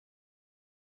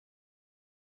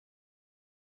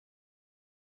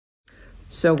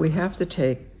 So we have to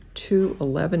take 2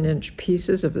 11-inch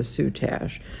pieces of the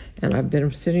soutache, and I've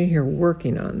been sitting here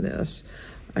working on this.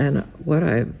 And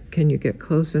can you get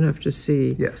close enough to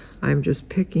see? Yes. I'm just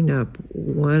picking up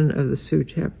one of the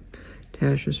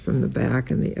soutaches from the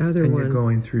back, and the other one. And you're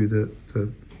going through the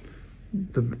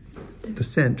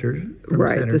center.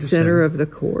 Right, the center of the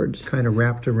cords. Kind of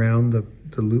wrapped around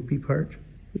the loopy part.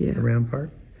 Yeah. The round part.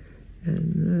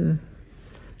 And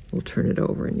we'll turn it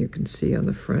over, and you can see on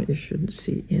the front. You shouldn't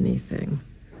see anything.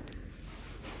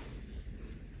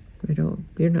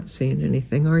 You're not seeing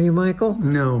anything, are you, Michael?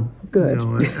 No. Good.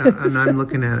 No, and I'm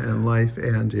looking at it in life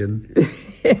and in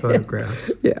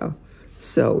photographs. Yeah.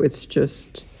 So it's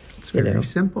just, it's very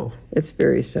simple. It's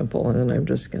very simple, and then I'm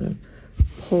just going to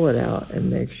pull it out and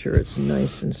make sure it's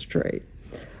nice and straight.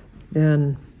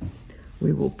 Then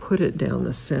we will put it down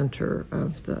the center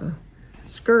of the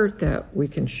skirt that we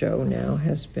can show now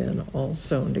has been all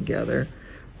sewn together.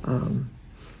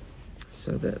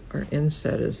 So that our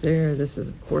inset is there. This is,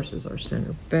 of course, is our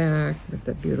center back with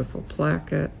the beautiful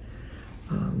placket.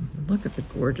 Look at the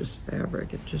gorgeous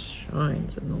fabric. It just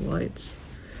shines in the lights.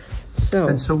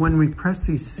 And so when we press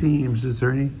these seams, is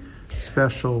there any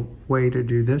special way to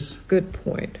do this? Good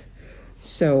point.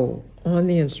 So on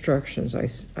the instructions, I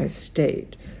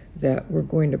state that we're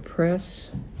going to press,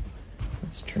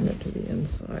 let's turn it to the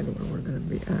inside where we're going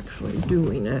to be actually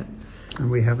doing it. And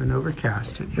we haven't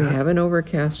overcast it yet. We haven't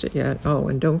overcast it yet. Oh,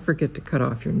 and don't forget to cut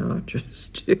off your notches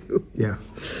too. Yeah.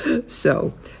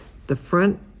 So the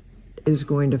front is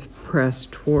going to press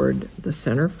toward the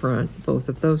center front, both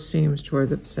of those seams toward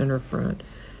the center front,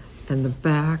 and the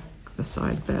back, the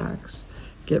side backs,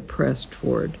 get pressed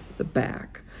toward the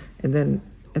back. And then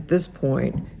at this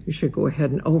point, you should go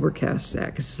ahead and overcast that,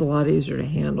 because it's a lot easier to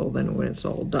handle than when it's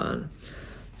all done.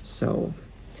 So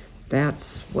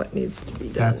that's what needs to be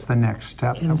done. That's the next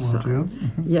step inside. That we'll do.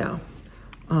 Mm-hmm. Yeah.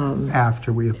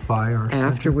 After we apply our center.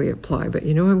 After we apply. But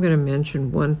you know, I'm going to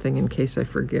mention one thing in case I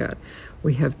forget.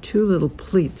 We have 2 little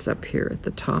pleats up here at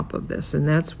the top of this, and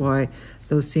that's why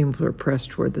those seams are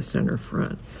pressed toward the center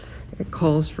front. It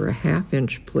calls for a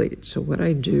 1/2-inch pleat. So what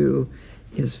I do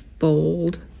is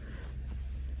fold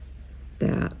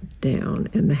that down,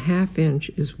 and the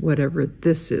 1/2-inch is whatever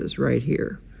this is right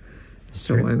here.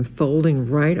 So okay. I'm folding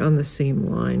right on the seam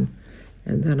line,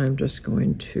 and then I'm just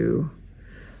going to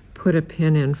put a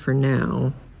pin in for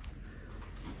now,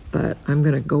 but I'm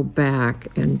going to go back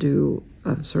and do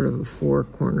a sort of a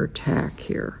 4-corner tack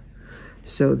here,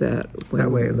 so that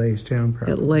that way it lays down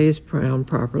properly. It lays down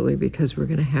properly, because we're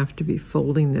going to have to be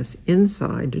folding this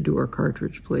inside to do our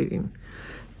cartridge pleating.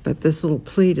 But this little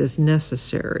pleat is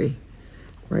necessary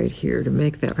right here to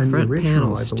make that And front the original,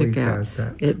 panel I stick believe, out. has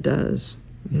that. It does.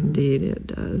 Indeed, it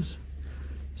does.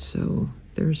 So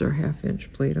there's our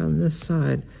 1/2-inch pleat on this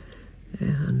side.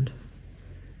 And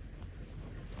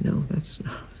no, that's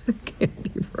not, that can't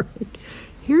be right.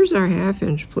 Here's our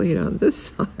 1/2-inch pleat on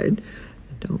this side.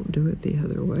 Don't do it the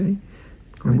other way.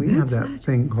 And we have that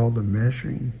thing called a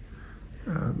measuring.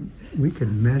 We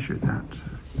can measure that to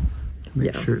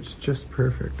make sure it's just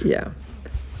perfect. Yeah.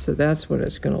 So that's what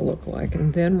it's going to look like.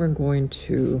 And then we're going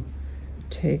to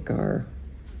take our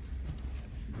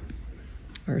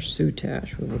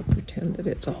soutache. We will pretend that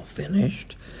it's all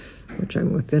finished, which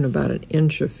I'm within about 1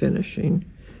 inch of finishing,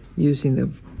 using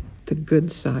the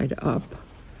good side up,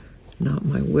 not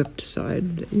my whipped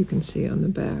side that you can see on the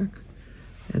back.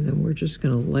 And then we're just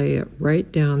going to lay it right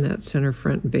down that center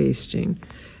front basting.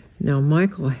 Now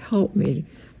Michael helped me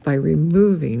by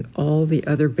removing all the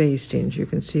other bastings. You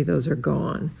can see those are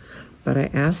gone. But I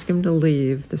asked him to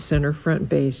leave the center front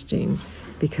basting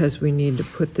because we need to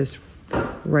put this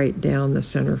right down the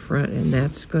center front, and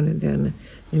that's going to then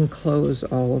enclose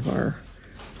all of our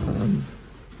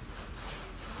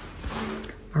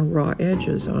raw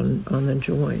edges on the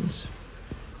joins.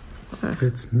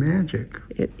 It's magic.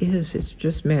 It is. It's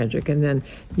just magic. And then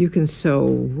you can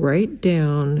sew right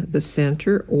down the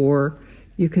center, or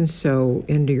you can sew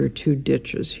into your 2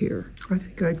 ditches here. I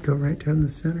think I'd go right down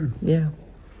the center. Yeah.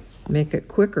 Make it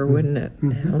quicker, wouldn't it?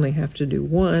 I only have to do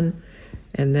 1,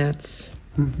 and that's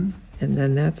and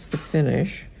then that's the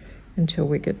finish until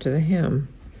we get to the hem.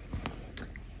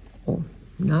 Oh,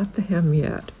 not the hem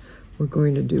yet. We're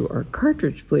going to do our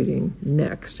cartridge pleating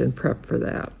next and prep for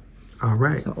that. All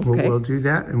right. So, Well, we'll do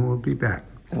that and we'll be back.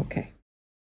 Okay.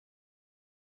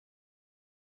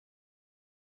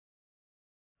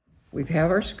 We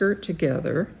have our skirt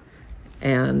together,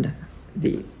 and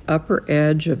the upper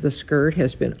edge of the skirt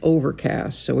has been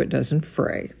overcast so it doesn't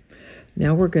fray.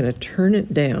 Now we're going to turn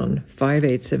it down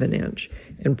 5/8 of an inch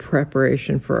in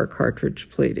preparation for our cartridge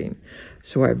pleating.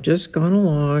 So I've just gone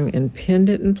along and pinned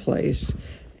it in place,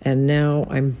 and now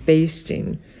I'm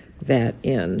basting that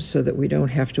in so that we don't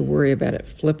have to worry about it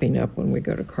flipping up when we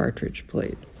go to cartridge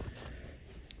pleat.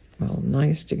 Well,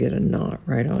 nice to get a knot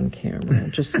right on camera.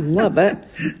 Just love it.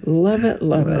 Love it,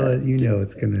 love it. You know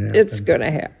it's going to happen. It's going to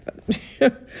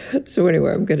happen. So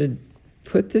anyway, I'm going to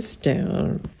put this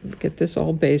down, get this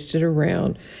all basted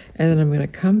around, and then I'm going to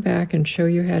come back and show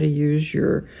you how to use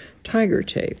your tiger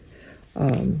tape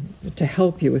to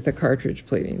help you with the cartridge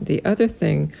pleating. The other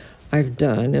thing I've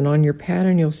done, and on your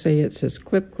pattern you'll see it says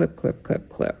clip, clip, clip, clip,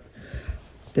 clip.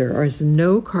 There is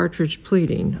no cartridge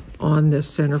pleating on this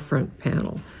center front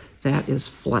panel. That is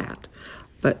flat.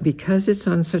 But because it's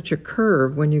on such a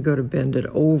curve, when you go to bend it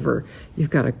over,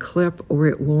 you've got to clip or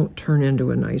it won't turn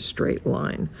into a nice straight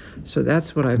line. So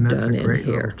that's what I've done in here. That's a great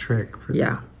little trick for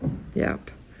that. Yep.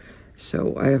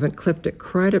 So I haven't clipped it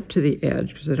right up to the edge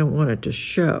because I don't want it to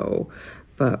show.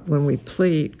 But when we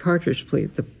pleat, cartridge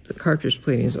pleat, the cartridge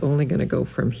pleating is only going to go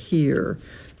from here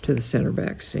to the center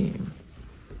back seam.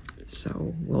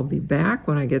 So we'll be back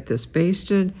when I get this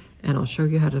basted, and I'll show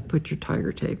you how to put your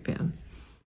tiger tape in.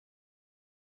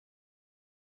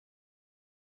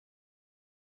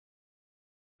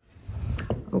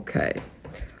 Okay.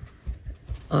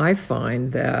 I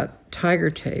find that tiger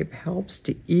tape helps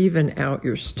to even out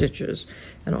your stitches.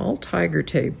 And all tiger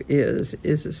tape is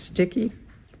a sticky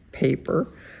paper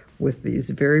with these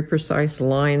very precise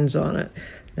lines on it.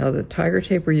 Now the tiger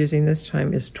tape we're using this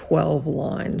time is 12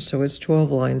 lines, so it's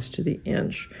 12 lines to the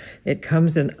inch. It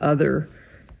comes in other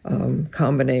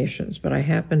combinations, but I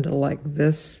happen to like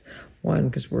this one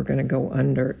because we're going to go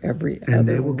under every other one. And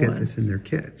they will get this in their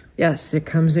kit. Yes, it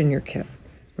comes in your kit,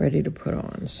 ready to put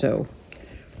on. So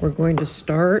we're going to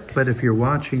start. But if you're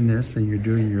watching this and you're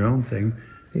doing your own thing,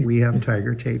 we have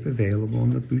tiger tape available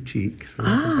in the boutique, so you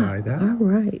can buy that. All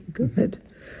right, good.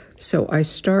 So I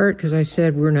start, because I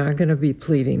said we're not going to be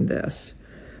pleating this.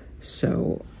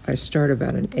 So I start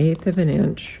about 1/8 of an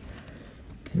inch.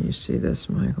 Can you see this,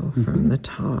 Michael, from the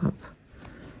top?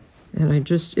 And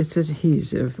it's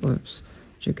adhesive. Whoops.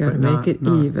 But you got to make it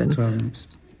even.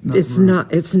 It's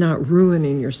not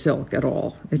ruining your silk at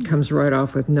all. It comes right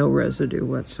off with no residue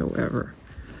whatsoever.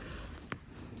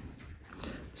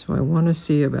 So I want to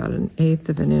see about 1/8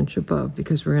 of an inch above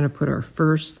because we're going to put our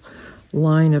first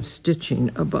line of stitching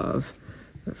above.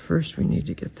 But first we need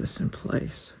to get this in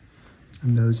place.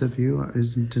 And those of you,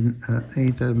 isn't an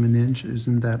 1/8 of an inch,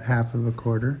 isn't that 1/2 of a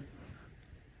quarter?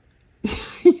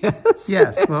 Yes.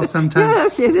 Yes, well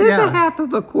sometimes. Yes, it is 1/2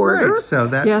 of a quarter. Right, so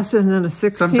that. Yes, and then a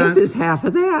 1/16 is half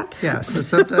of that. Yeah, so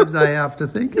sometimes I have to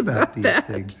think about these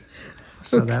things.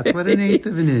 So that's what 1/8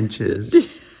 of an inch is.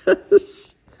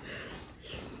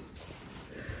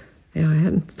 Yeah, I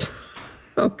hadn't.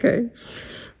 Okay.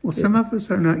 Well, some of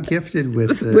us are not gifted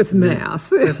with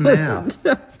math. With math.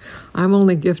 I'm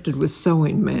only gifted with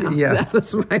sewing math. Yeah. That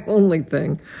was my only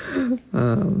thing.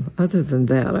 Other than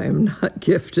that, I am not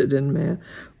gifted in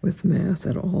with math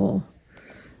at all.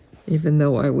 Even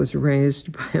though I was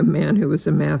raised by a man who was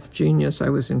a math genius,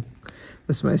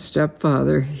 was my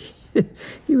stepfather.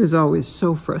 He was always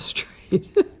so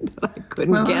frustrated that I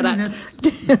couldn't get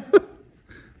it.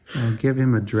 I'll give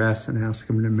him a dress and ask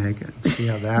him to make it and see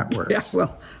how that works. Yeah,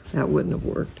 well, that wouldn't have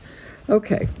worked.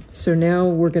 Okay, so now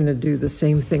we're going to do the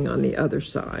same thing on the other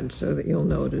side so that you'll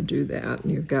know to do that.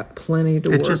 And you've got plenty to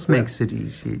work with. It just makes it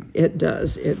easy. It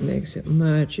does. It makes it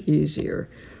much easier.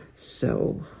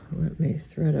 So let me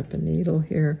thread up a needle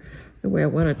here. The way I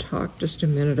want to talk just a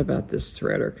minute about this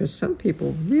threader, because some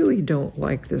people really don't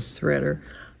like this threader.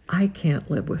 I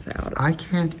can't live without it. I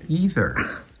can't either.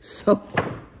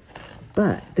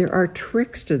 But there are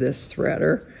tricks to this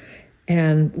threader,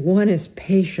 and one is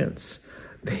patience,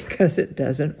 because it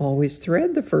doesn't always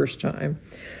thread the first time.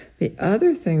 The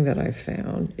other thing that I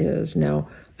found is now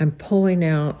I'm pulling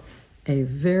out a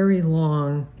very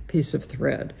long piece of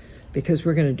thread because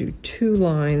we're going to do 2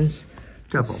 lines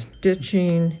of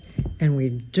stitching, and we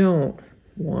don't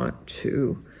want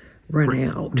to run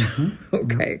out. Mm-hmm.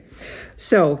 Okay,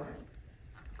 so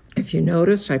if you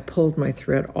notice, I pulled my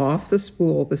thread off the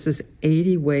spool. This is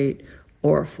 80 weight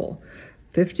Orful.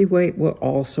 50 weight will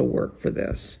also work for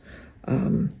this.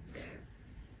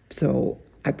 So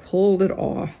I pulled it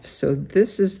off. So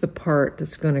this is the part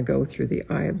that's going to go through the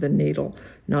eye of the needle,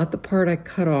 not the part I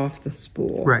cut off the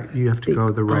spool. Right, you have to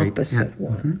go the right opposite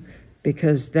one,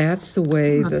 because that's the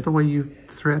way. That's the way you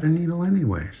thread a needle,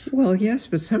 anyways. Well, yes,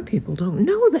 but some people don't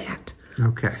know that.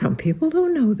 Okay. Some people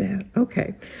don't know that.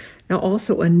 Okay. Now,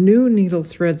 also, a new needle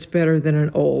threads better than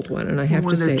an old one, and I have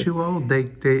to say, when they're too old,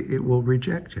 it will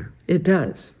reject it. It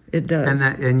does. It does.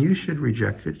 And you should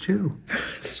reject it too.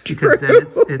 It's true. Because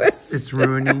then it's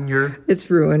ruining your. It's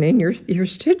ruining your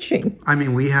stitching. I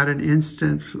mean, we had an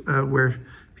instance where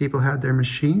people had their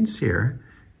machines here,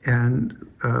 and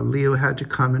Leo had to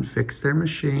come and fix their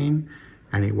machine.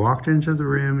 And he walked into the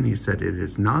room and he said, "It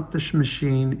is not the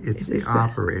machine, it's the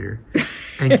operator."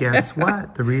 And guess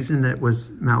what? The reason that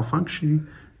was malfunctioning,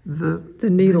 the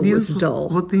needle was dull.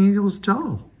 Well, the needle was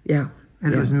dull. Yeah.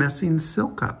 And it was messing the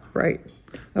silk up. Right.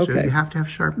 Okay. So you have to have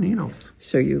sharp needles.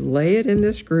 So you lay it in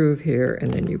this groove here,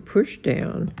 and then you push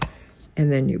down,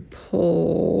 and then you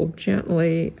pull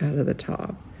gently out of the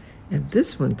top. And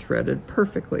this one threaded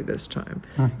perfectly this time.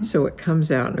 Mm-hmm. So it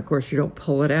comes out, and of course you don't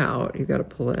pull it out. You've got to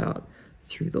pull it out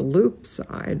through the loop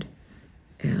side,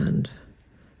 and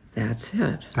that's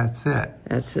it. That's it.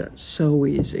 That's it. So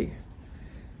easy.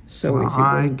 So easy.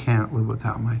 I can't live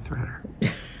without my threader.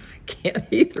 I can't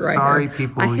either. Sorry,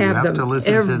 people. I have to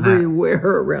listen to that. everywhere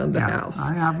around the house.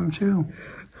 I have them too.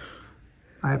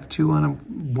 I have 2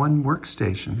 on one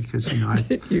workstation because I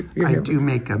do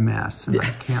make a mess and I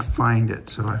can't find it,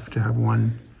 so I have to have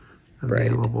one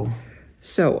available. Right.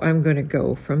 So I'm going to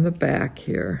go from the back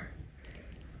here,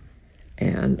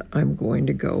 and I'm going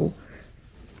to go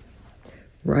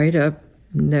right up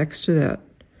next to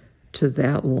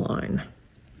that line.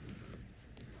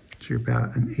 So you're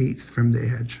about 1/8 from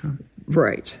the edge, huh?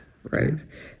 Right. Okay.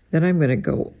 Then I'm going to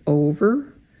go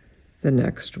over the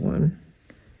next one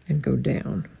and go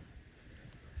down.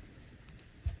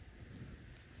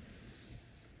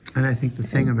 And I think the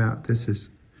thing about this is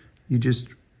you just,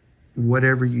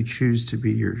 whatever you choose to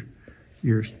be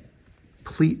your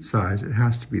pleat size, it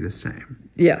has to be the same.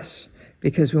 Yes,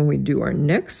 because when we do our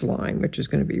next line, which is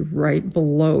going to be right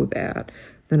below that,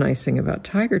 the nice thing about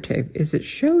tiger tape is it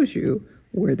shows you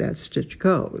where that stitch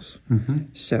goes. Mm-hmm.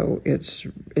 So it's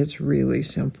really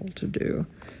simple to do.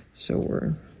 So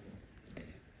we're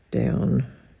down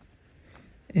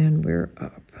and we're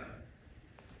up.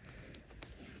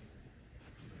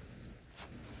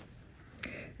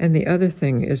 And the other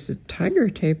thing is that tiger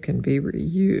tape can be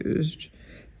reused,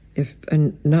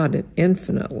 and not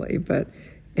infinitely, but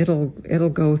it'll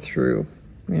go through,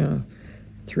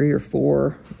 3 or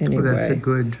 4 anyway. Well, that's a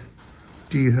good.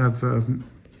 Do you have?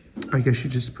 I guess you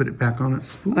just put it back on its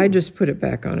spool. I just put it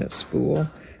back on its spool.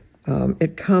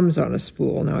 It comes on a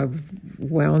spool. Now I've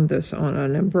wound this on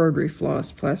an embroidery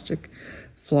floss, plastic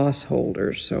floss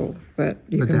holder. So, but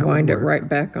you can wind it right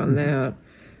back on that,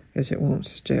 because it won't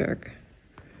stick.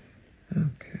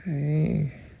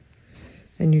 Okay.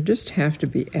 And you just have to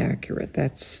be accurate.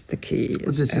 That's the key.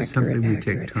 Well, this is something we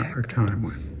take our time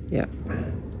with. Yeah.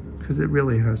 Because it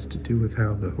really has to do with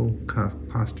how the whole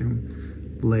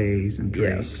costume lays and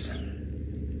drapes. Yes.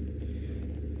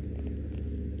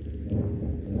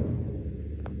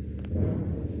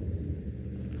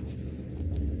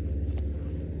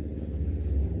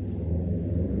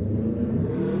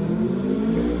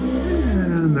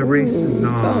 race is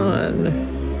on.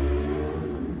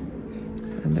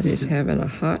 Somebody's having a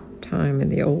hot time in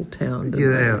the old town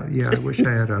tonight. Yeah, I wish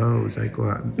I had a hose. I'd go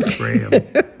out and spray them.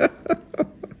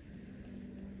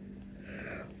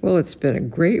 Well, it's been a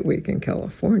great week in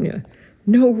California.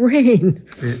 No rain.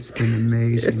 It's been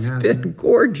amazing, hasn't it? It's been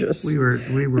gorgeous. We were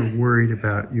worried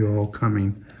about you all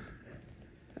coming.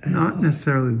 Not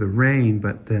necessarily the rain,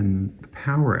 but then the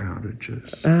power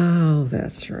outages. Oh,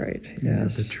 that's right. Yes. You know,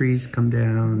 the trees come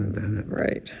down and then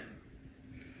right.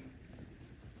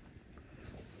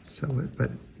 So but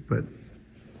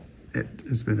it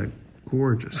has been a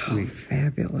gorgeous week.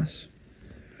 Fabulous.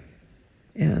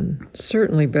 And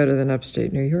certainly better than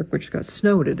upstate New York, which got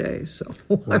snow today. So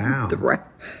wow. I'm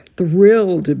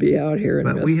thrilled to be out here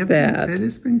and miss that. It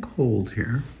has been cold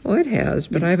here. Oh, it has,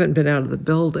 but I haven't been out of the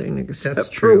building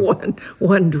except for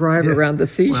one drive around the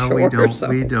seashore. Well,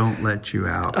 we don't let you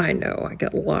out. I know. I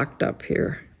got locked up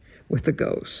here with the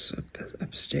ghosts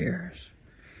upstairs.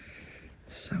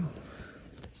 So,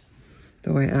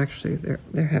 though I actually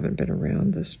they haven't been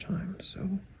around this time. So.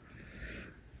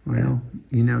 Well,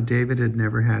 you know, David had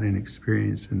never had an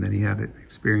experience, and then he had an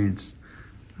experience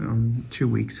 2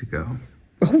 weeks ago.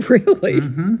 Oh, really?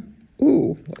 Mm-hmm.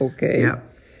 Ooh, okay. Yeah.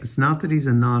 It's not that he's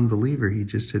a non-believer. He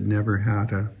just had never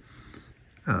had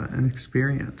an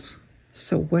experience.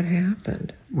 So what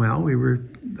happened? Well, we were...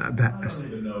 I don't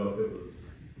even know if it was...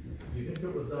 Do you think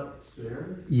it was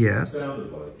upstairs? Yes. It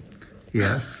sounded like it.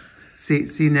 Yes.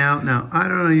 See now I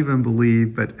don't even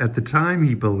believe, but at the time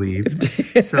he believed.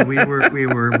 So we were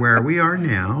where we are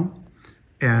now,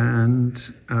 and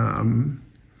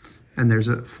there's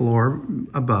a floor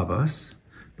above us.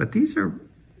 But these are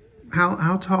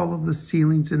how tall are the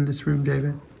ceilings in this room,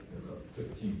 David?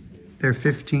 15 feet. They're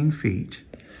 15 feet.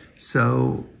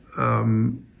 So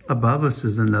above us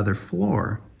is another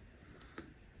floor,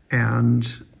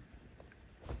 and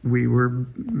we were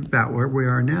about where we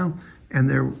are now. And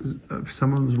there,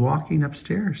 someone was walking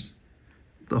upstairs,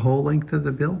 the whole length of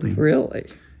the building.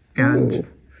 Really? And, ooh.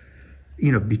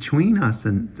 You know, between us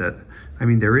and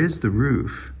there is the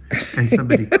roof, and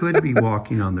somebody could be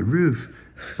walking on the roof,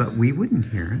 but we wouldn't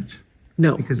hear it.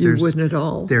 No, because you wouldn't at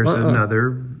all. There's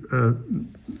another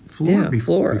floor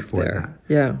before there. that.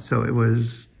 Yeah. So it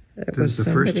was the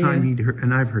first time he'd heard,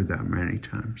 and I've heard that many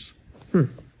times.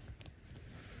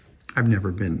 I've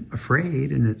never been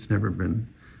afraid, and it's never been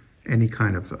any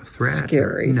kind of a threat.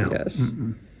 Scary, no. Yes.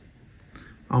 Mm-mm.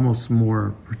 Almost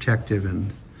more protective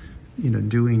and, you know,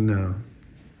 doing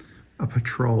a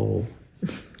patrol.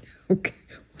 Okay.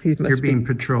 He must You're being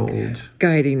patrolled.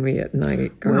 Guiding me at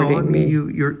night, guarding well, I mean,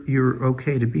 me. You're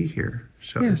okay to be here.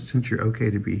 So yeah. Since you're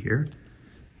okay to be here,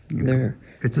 you know,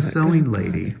 it's a sewing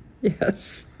lady.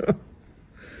 Yes.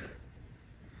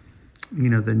 You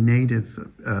know, the Native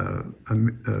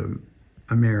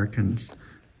Americans,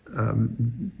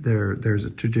 there's a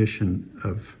tradition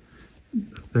of,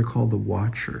 they're called the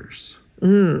Watchers.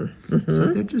 Mm-hmm. So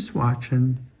they're just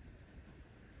watching.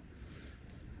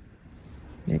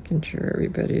 Making sure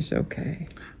everybody's okay.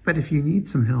 But if you need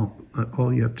some help,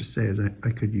 all you have to say is, I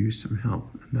could use some help,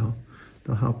 and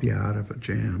they'll help you out of a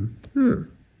jam.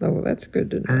 Oh, that's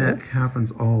good to know. And that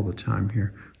happens all the time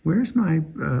here. Where's my...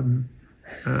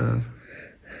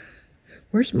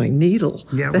 where's my needle?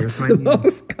 Yeah, that's where's my needle?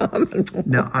 Most common one.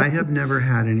 Now, I have never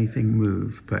had anything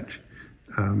move, but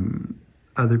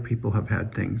other people have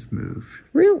had things move.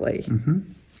 Really? Mm-hmm.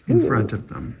 In front of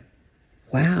them.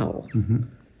 Wow. Mm-hmm.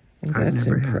 Well, I've that's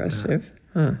never impressive.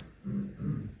 Had that. Huh.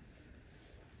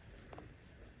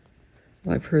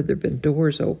 Well, I've heard there have been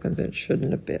doors open that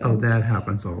shouldn't have been. Oh, that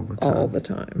happens all the time. All the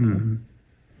time.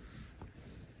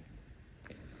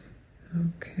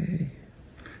 Mm-hmm. Okay.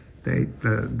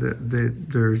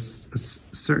 There's a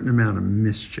certain amount of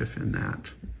mischief in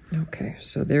that. Okay,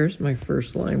 so there's my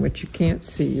first line, which you can't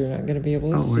see. You're not going to be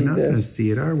able to see this. Oh, we're not going to see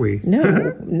it, are we?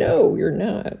 No, no, you're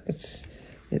not. It's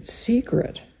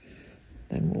secret.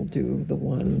 Then we'll do the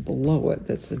one below it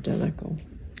that's identical.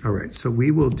 All right, so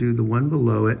we will do the one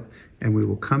below it, and we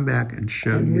will come back and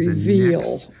show you reveal.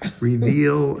 The next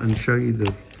reveal and show you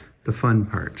the fun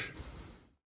part.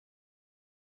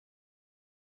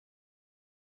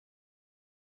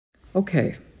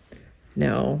 Okay,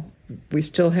 now we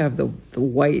still have the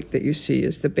white that you see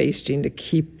is the basting to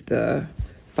keep the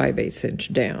 5/8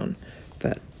 inch down,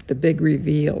 but the big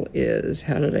reveal is,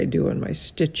 how did I do on my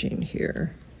stitching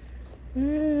here?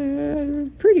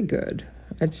 Pretty good,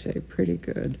 I'd say pretty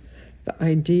good. The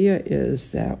idea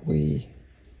is that we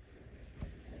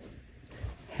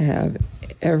have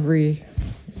every,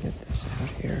 get this out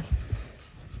here.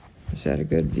 Is that a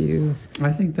good view?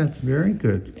 I think that's very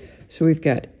good. So we've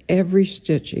got every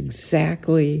stitch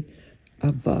exactly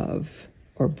above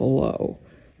or below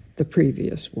the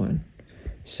previous one,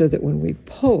 so that when we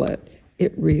pull it,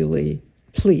 it really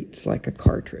pleats like a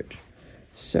cartridge.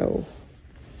 So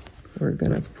we're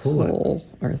going to pull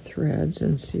our threads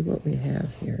and see what we have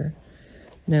here.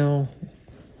 Now,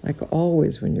 like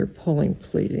always when you're pulling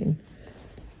pleating,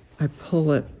 I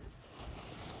pull it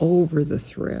over the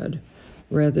thread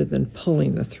rather than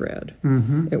pulling the thread.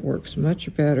 It works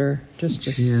much better just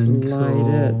to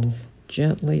slide it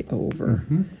gently over.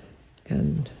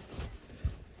 And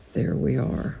there we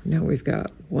are. Now we've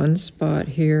got one spot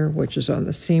here, which is on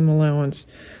the seam allowance,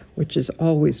 which is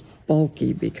always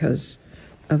bulky because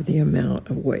of the amount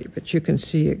of weight. But you can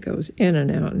see it goes in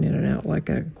and out and in and out like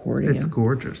an accordion. It's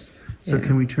gorgeous. So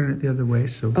can we turn it the other way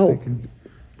so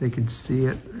they can see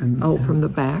it? And from the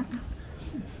back?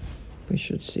 We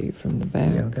should see from the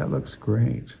back. Yeah, that looks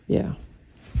great. Yeah.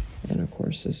 And of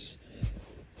course this,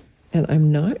 and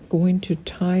I'm not going to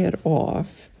tie it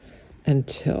off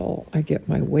until I get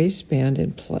my waistband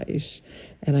in place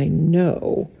and I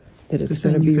know that it's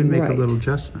going to be right. You can make a little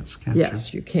adjustments, can't you?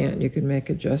 Yes, you can. You can make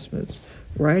adjustments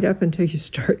right up until you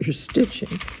start your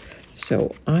stitching.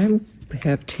 So I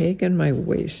have taken my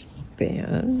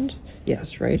waistband,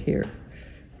 yes, right here.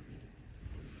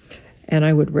 And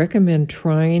I would recommend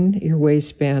trying your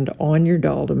waistband on your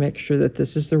doll to make sure that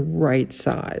this is the right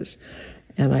size.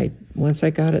 And once I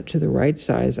got it to the right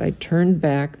size, I turned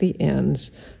back the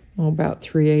ends about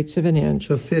 3/8 of an inch.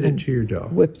 So fit it to your doll.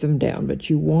 Whip them down, but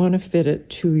you want to fit it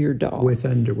to your doll. With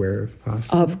underwear if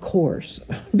possible. Of course,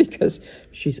 because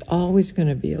she's always going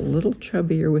to be a little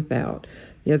chubbier without.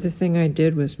 The other thing I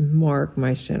did was mark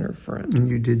my center front. And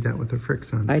you did that with a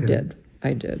Frixion pin.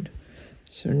 I did.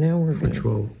 So now we're going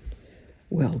to,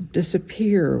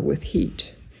 disappear with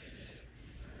heat.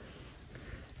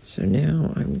 So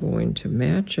now I'm going to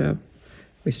match up.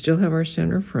 We still have our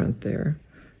center front there.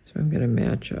 So I'm going to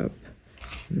match up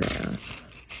that.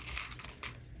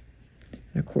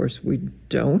 And of course, we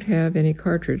don't have any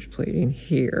cartridge pleating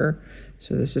here.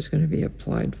 So this is going to be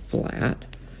applied flat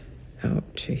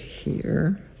out to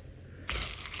here.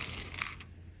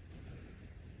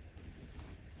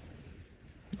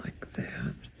 Like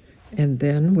that. And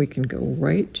then we can go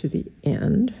right to the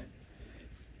end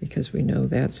because we know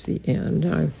that's the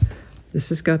end. This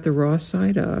has got the raw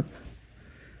side up.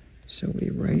 So we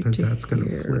right because to that's going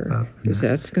to flip up. Because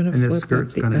that's going to flip up. And this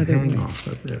skirt's going to hang off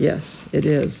of this. Yes, it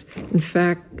is. In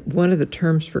fact, one of the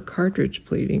terms for cartridge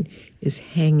pleating is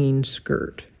hanging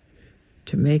skirt.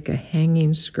 To make a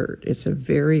hanging skirt. It's a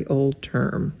very old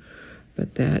term,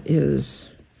 but that is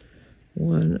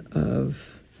one of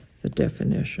the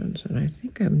definitions. And I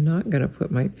think I'm not going to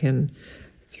put my pin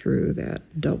through that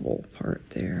double part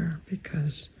there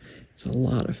because it's a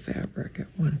lot of fabric at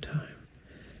one time.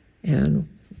 And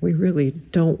we really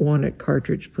don't want it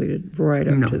cartridge pleated right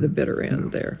up to the bitter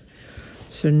end there.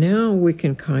 So now we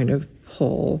can kind of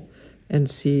pull and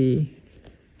see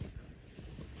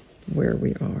where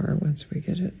we are once we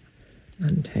get it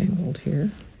untangled here.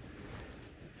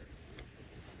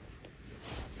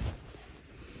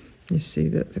 You see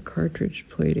that the cartridge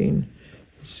pleating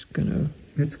is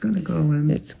it's going to go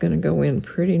in. It's going to go in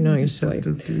pretty nicely. You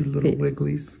just have to do little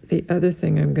wigglies. The other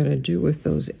thing I'm going to do with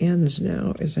those ends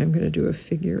now is I'm going to do a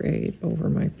figure 8 over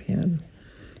my pin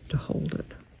to hold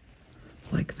it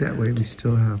like that. That way we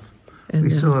still have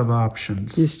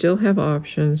options. You still have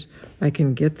options. I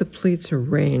can get the pleats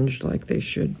arranged like they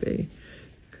should be.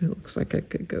 It looks like I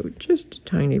could go just a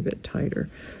tiny bit tighter.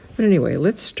 But anyway,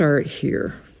 let's start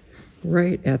here,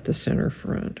 right at the center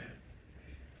front.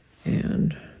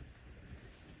 And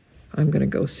I'm going to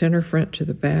go center front to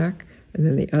the back, and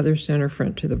then the other center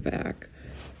front to the back.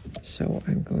 So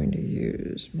I'm going to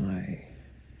use my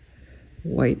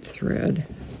white thread.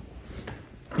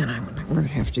 And we're going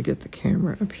to have to get the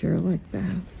camera up here like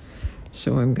that.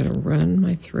 So I'm going to run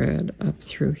my thread up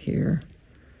through here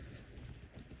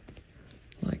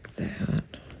like that.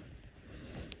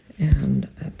 And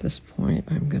at this point,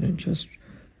 I'm going to just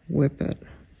whip it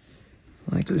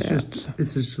like that.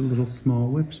 It's just a little small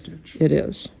whip stitch. It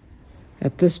is.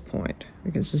 At this point,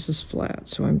 because this is flat.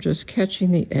 So I'm just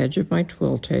catching the edge of my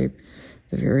twill tape,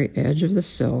 the very edge of the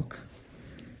silk,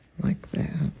 like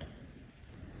that.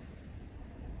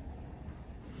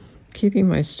 Keeping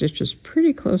my stitches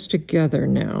pretty close together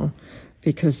now,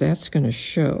 because that's going to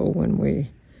show when we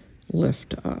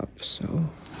lift up. So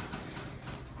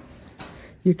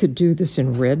you could do this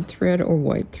in red thread or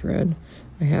white thread.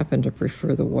 I happen to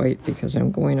prefer the white because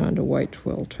I'm going onto white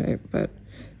twill tape, but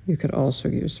you could also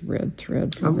use red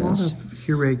thread for this. A lot of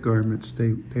Hure garments,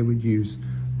 they would use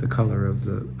the color of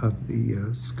the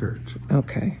skirt.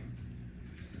 Okay.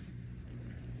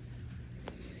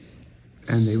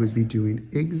 And they would be doing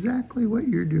exactly what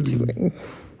you're doing.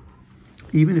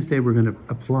 Even if they were going to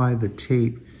apply the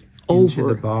tape into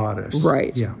the bodice.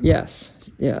 Right. Yeah. Yes.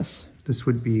 Yes. This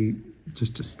would be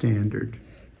just a standard.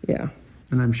 Yeah.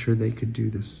 And I'm sure they could do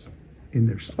this in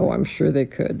their sleep. Oh, I'm sure they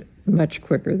could. Much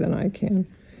quicker than I can.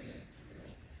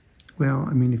 Well,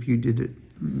 I mean, if you did it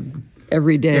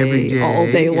every day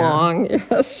all day long,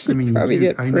 yes, I mean, you probably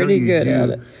get pretty good at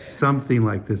it. Something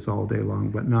like this all day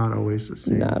long, but not always the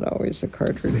same. Not always the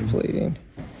cartridge pleating.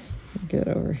 Get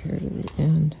over here to the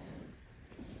end.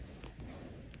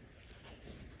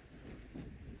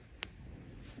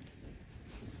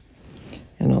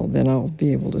 And then I'll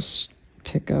be able to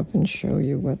pick up and show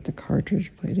you what the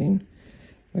cartridge pleating,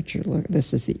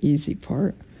 this is the easy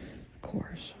part, of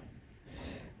course.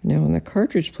 Now in the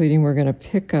cartridge pleating, we're going to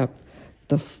pick up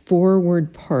the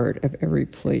forward part of every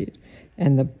pleat,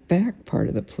 and the back part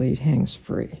of the pleat hangs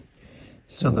free.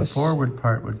 So the forward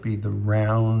part would be the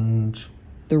round...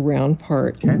 The round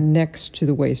part next to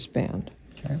the waistband.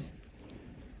 Okay.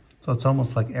 So it's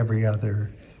almost like every other...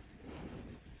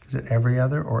 Is it every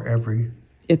other or every...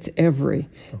 It's every.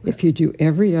 Okay. If you do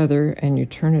every other and you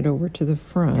turn it over to the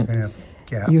front, have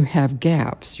gaps. You have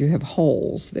gaps. You have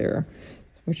holes there,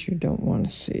 which you don't want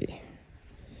to see.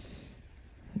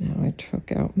 Now I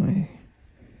took out my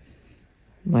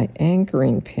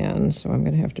anchoring pin, so I'm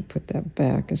going to have to put that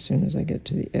back as soon as I get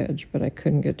to the edge, but I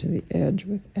couldn't get to the edge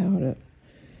without it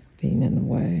being in the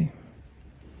way.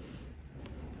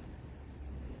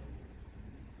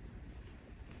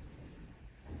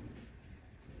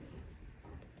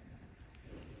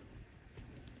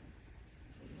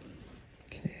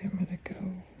 I'm going to go,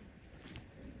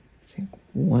 I think,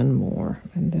 one more,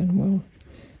 and then we'll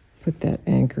put that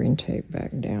anchoring tape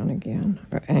back down again,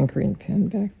 or anchoring pin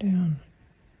back down.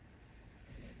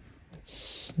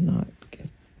 Let's not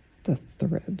get the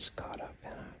threads caught up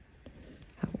in it,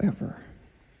 however.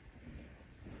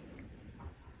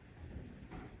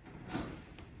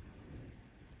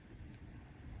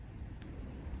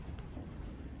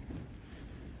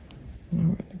 Now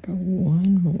we're going to go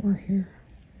one more here.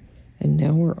 And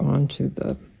now we're on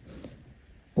to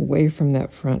away from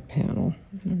that front panel.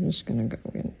 And I'm just going to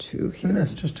go into here. And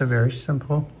that's just a very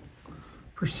simple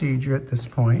procedure at this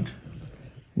point.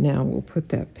 Now we'll put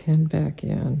that pin back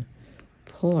in,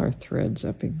 pull our threads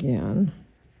up again,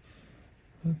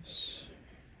 oops,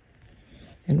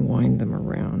 and wind them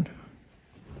around.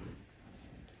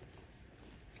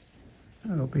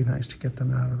 It'll be nice to get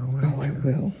them out of the way. Oh, I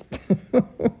will.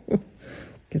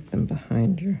 Get them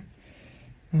behind you.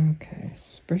 Okay,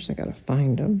 first I gotta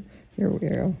find them. Here we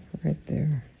go, right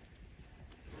there.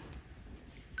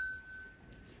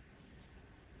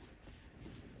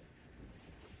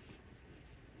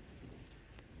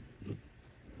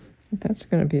 That's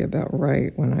gonna be about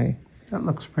right when I... That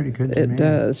looks pretty good to me. It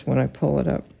does, when I pull it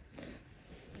up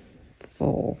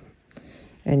full.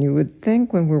 And you would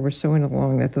think when we were sewing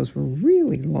along that those were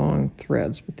really long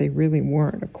threads, but they really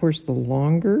weren't. Of course, the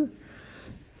longer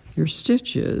your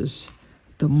stitch is,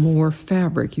 the more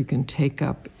fabric you can take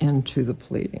up into the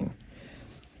pleating.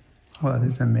 Well, it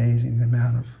is amazing the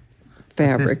amount of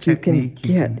fabric you can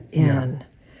get in.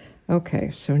 Yeah.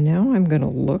 Okay, so now I'm going to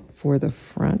look for the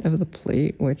front of the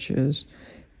pleat, which is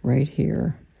right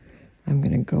here. I'm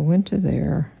going to go into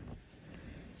there,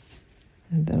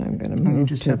 and then I'm going to move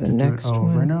to the next one.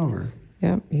 Over and over.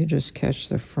 Yep, you just catch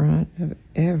the front of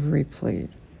every pleat.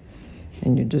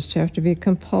 And you just have to be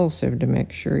compulsive to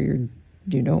make sure you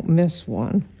don't miss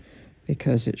one,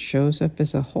 because it shows up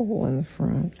as a hole in the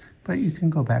front. But you can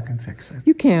go back and fix it.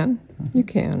 You can. Mm-hmm. You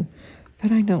can.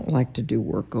 But I don't like to do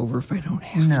work over if I don't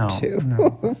have to.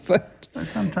 No. But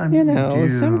sometimes you do.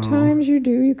 Sometimes you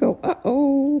do. You go,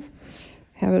 uh-oh,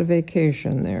 have a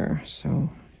vacation there. So.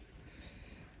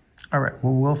 All right.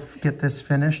 Well, we'll get this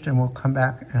finished, and we'll come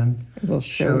back and we'll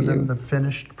show them the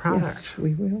finished product. Yes,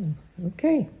 we will.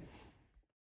 Okay.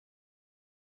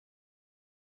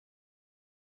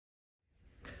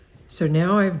 So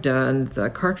now I've done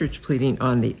the cartridge pleating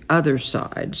on the other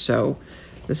side. So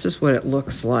this is what it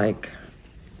looks like.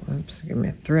 Oops, get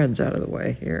my threads out of the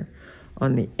way here.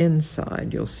 On the inside,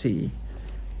 you'll see.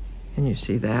 Can you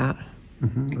see that?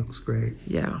 Mm-hmm, looks great.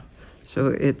 Yeah.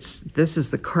 So this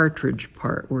is the cartridge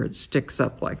part where it sticks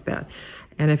up like that.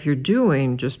 And if you're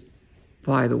doing, just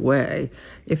by the way,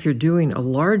 if you're doing a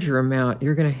larger amount,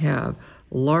 you're going to have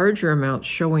larger amounts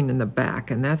showing in the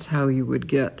back. And that's how you would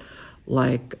get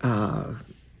like,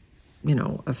 you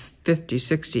know, a 50,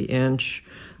 60 inch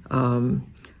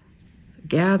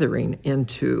gathering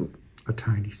into a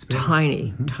tiny space.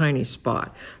 Tiny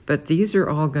spot. But these are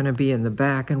all going to be in the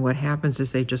back, and what happens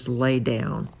is they just lay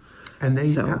down. And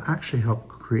they actually help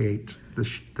create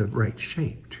the right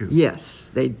shape too.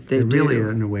 Yes, they do. Really,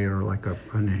 in a way, are like an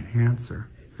enhancer.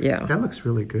 Yeah. That looks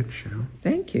really good, Sheryl.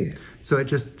 Thank you. So it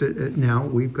just, now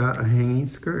we've got a hanging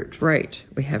skirt. Right.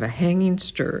 We have a hanging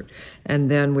skirt, and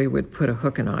then we would put a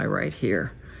hook and eye right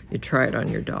here. You try it on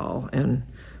your doll and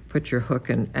put your hook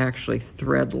and actually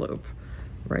thread loop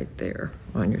right there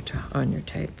on your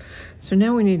tape. So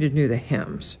now we need to do the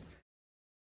hems.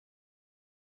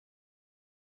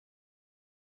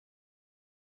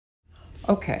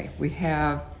 Okay, we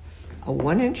have a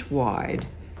 1-inch wide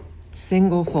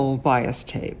single fold bias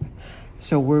tape.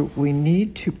 So we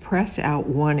need to press out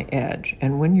one edge.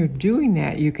 And when you're doing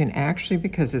that, you can actually,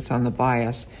 because it's on the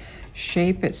bias,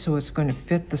 shape it so it's going to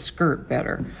fit the skirt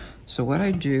better. So what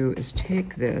I do is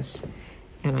take this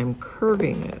and I'm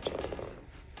curving it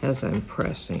as I'm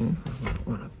pressing. I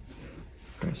want to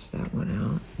press that one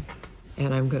out.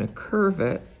 And I'm going to curve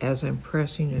it as I'm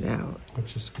pressing it out.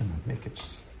 It's just going to make it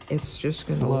just It's just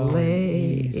going to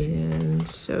lay in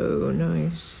so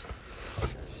nice.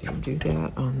 So you do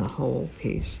that on the whole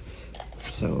piece.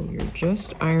 So you're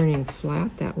just ironing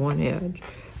flat that one edge,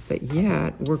 but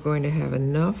yet we're going to have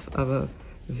enough of a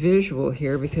visual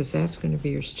here because that's going to be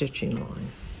your stitching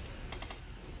line.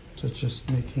 So it's just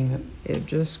making it... You're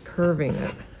just curving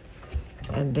it.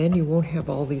 And then you won't have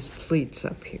all these pleats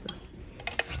up here.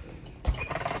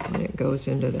 And it goes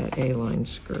into that A-line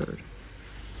skirt.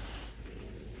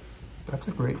 That's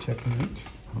a great technique,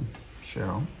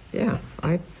 Sheryl. Yeah,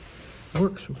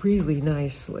 works really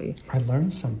nicely. I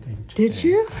learned something today. Did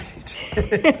you? I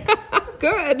did.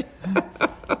 Good.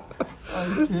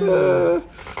 I did.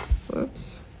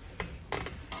 Whoops.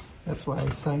 That's why I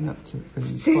sign up to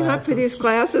these Sign classes. up to these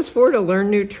classes to learn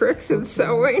new tricks in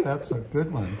sewing. That's a good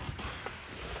one.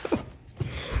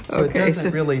 So Okay, it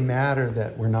doesn't really matter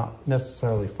that we're not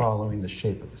necessarily following the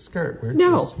shape of the skirt.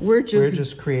 We're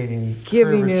just creating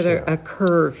giving it curvature. a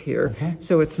curve here,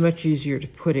 so it's much easier to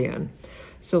put in.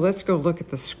 So let's go look at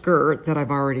the skirt that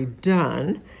I've already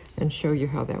done and show you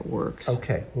how that works.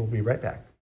 Okay, we'll be right back.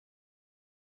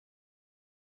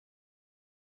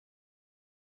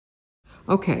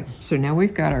 Okay, so now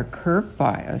we've got our curved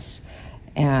bias,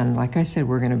 and like I said,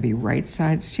 we're going to be right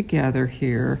sides together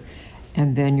here,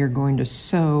 and then you're going to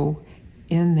sew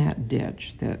in that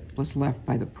ditch that was left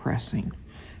by the pressing.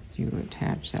 You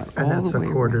attach that all the way. And that's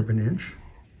a quarter of an inch?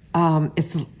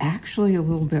 It's actually a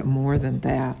little bit more than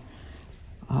that.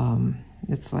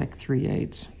 It's like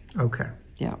 3/8. Okay.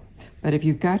 Yeah, but if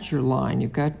you've got your line, you're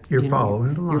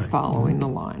following the line. You're following the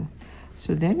line.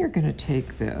 So then you're going to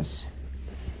take this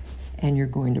and you're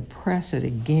going to press it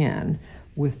again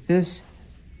with this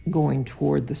going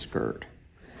toward the skirt,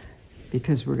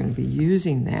 because we're going to be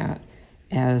using that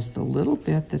as the little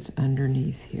bit that's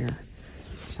underneath here.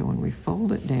 So when we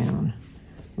fold it down,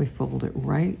 we fold it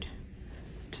right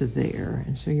to there,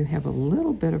 and so you have a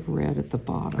little bit of red at the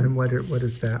bottom. And what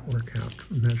does that work out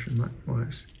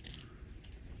measurement-wise?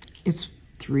 It's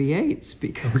 3/8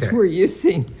 because we're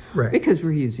using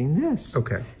this.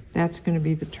 Okay. That's going to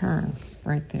be the turn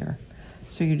right there.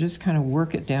 So you just kind of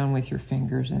work it down with your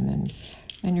fingers, and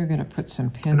then you're going to put some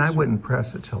pins. And I wouldn't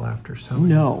press it till after sewing.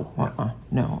 No,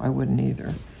 no, I wouldn't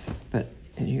either. But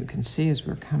you can see as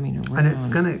we're coming around. And it's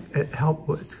going to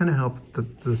help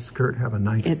the skirt have a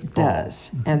nice It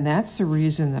does. And that's the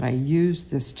reason that I use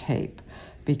this tape,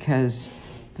 because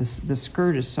the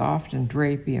skirt is soft and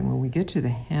drapey, and when we get to the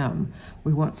hem,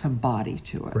 we want some body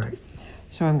to it. Right.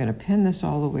 So I'm going to pin this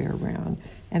all the way around,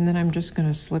 and then I'm just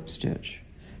going to slip stitch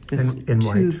this in to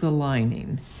white. the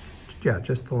lining. Yeah,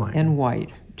 just the lining. And white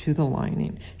to the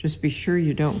lining. Just be sure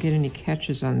you don't get any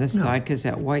catches on this side, because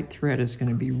that white thread is going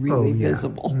to be really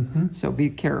visible. So be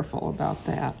careful about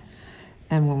that.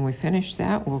 And when we finish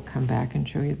that, we'll come back and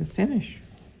show you the finish.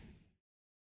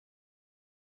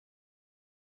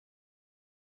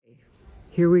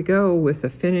 Here we go with a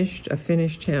finished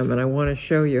hem, and I want to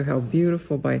show you how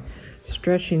beautiful, by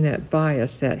stretching that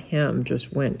bias, that hem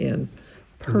just went in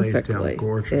perfectly. It lays down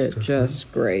gorgeous. It's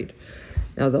just great.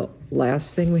 Now the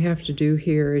last thing we have to do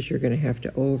here is you're going to have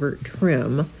to over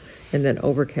trim and then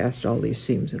overcast all these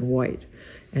seams in white,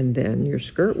 and then your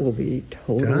skirt will be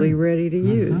totally ready to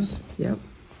use. Yep.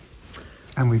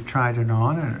 And we've tried it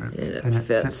on, and it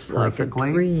fits perfectly. Like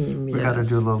a dream, We've got to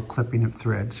do a little clipping of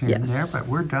threads here and there, but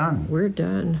we're done. We're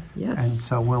done, yes. And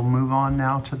so we'll move on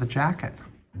now to the jacket.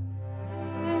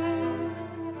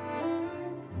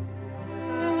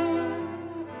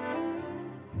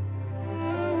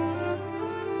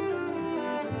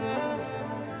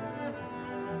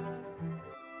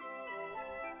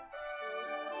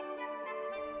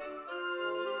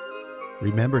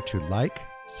 Remember to like,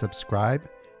 subscribe,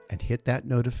 and hit that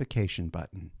notification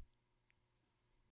button.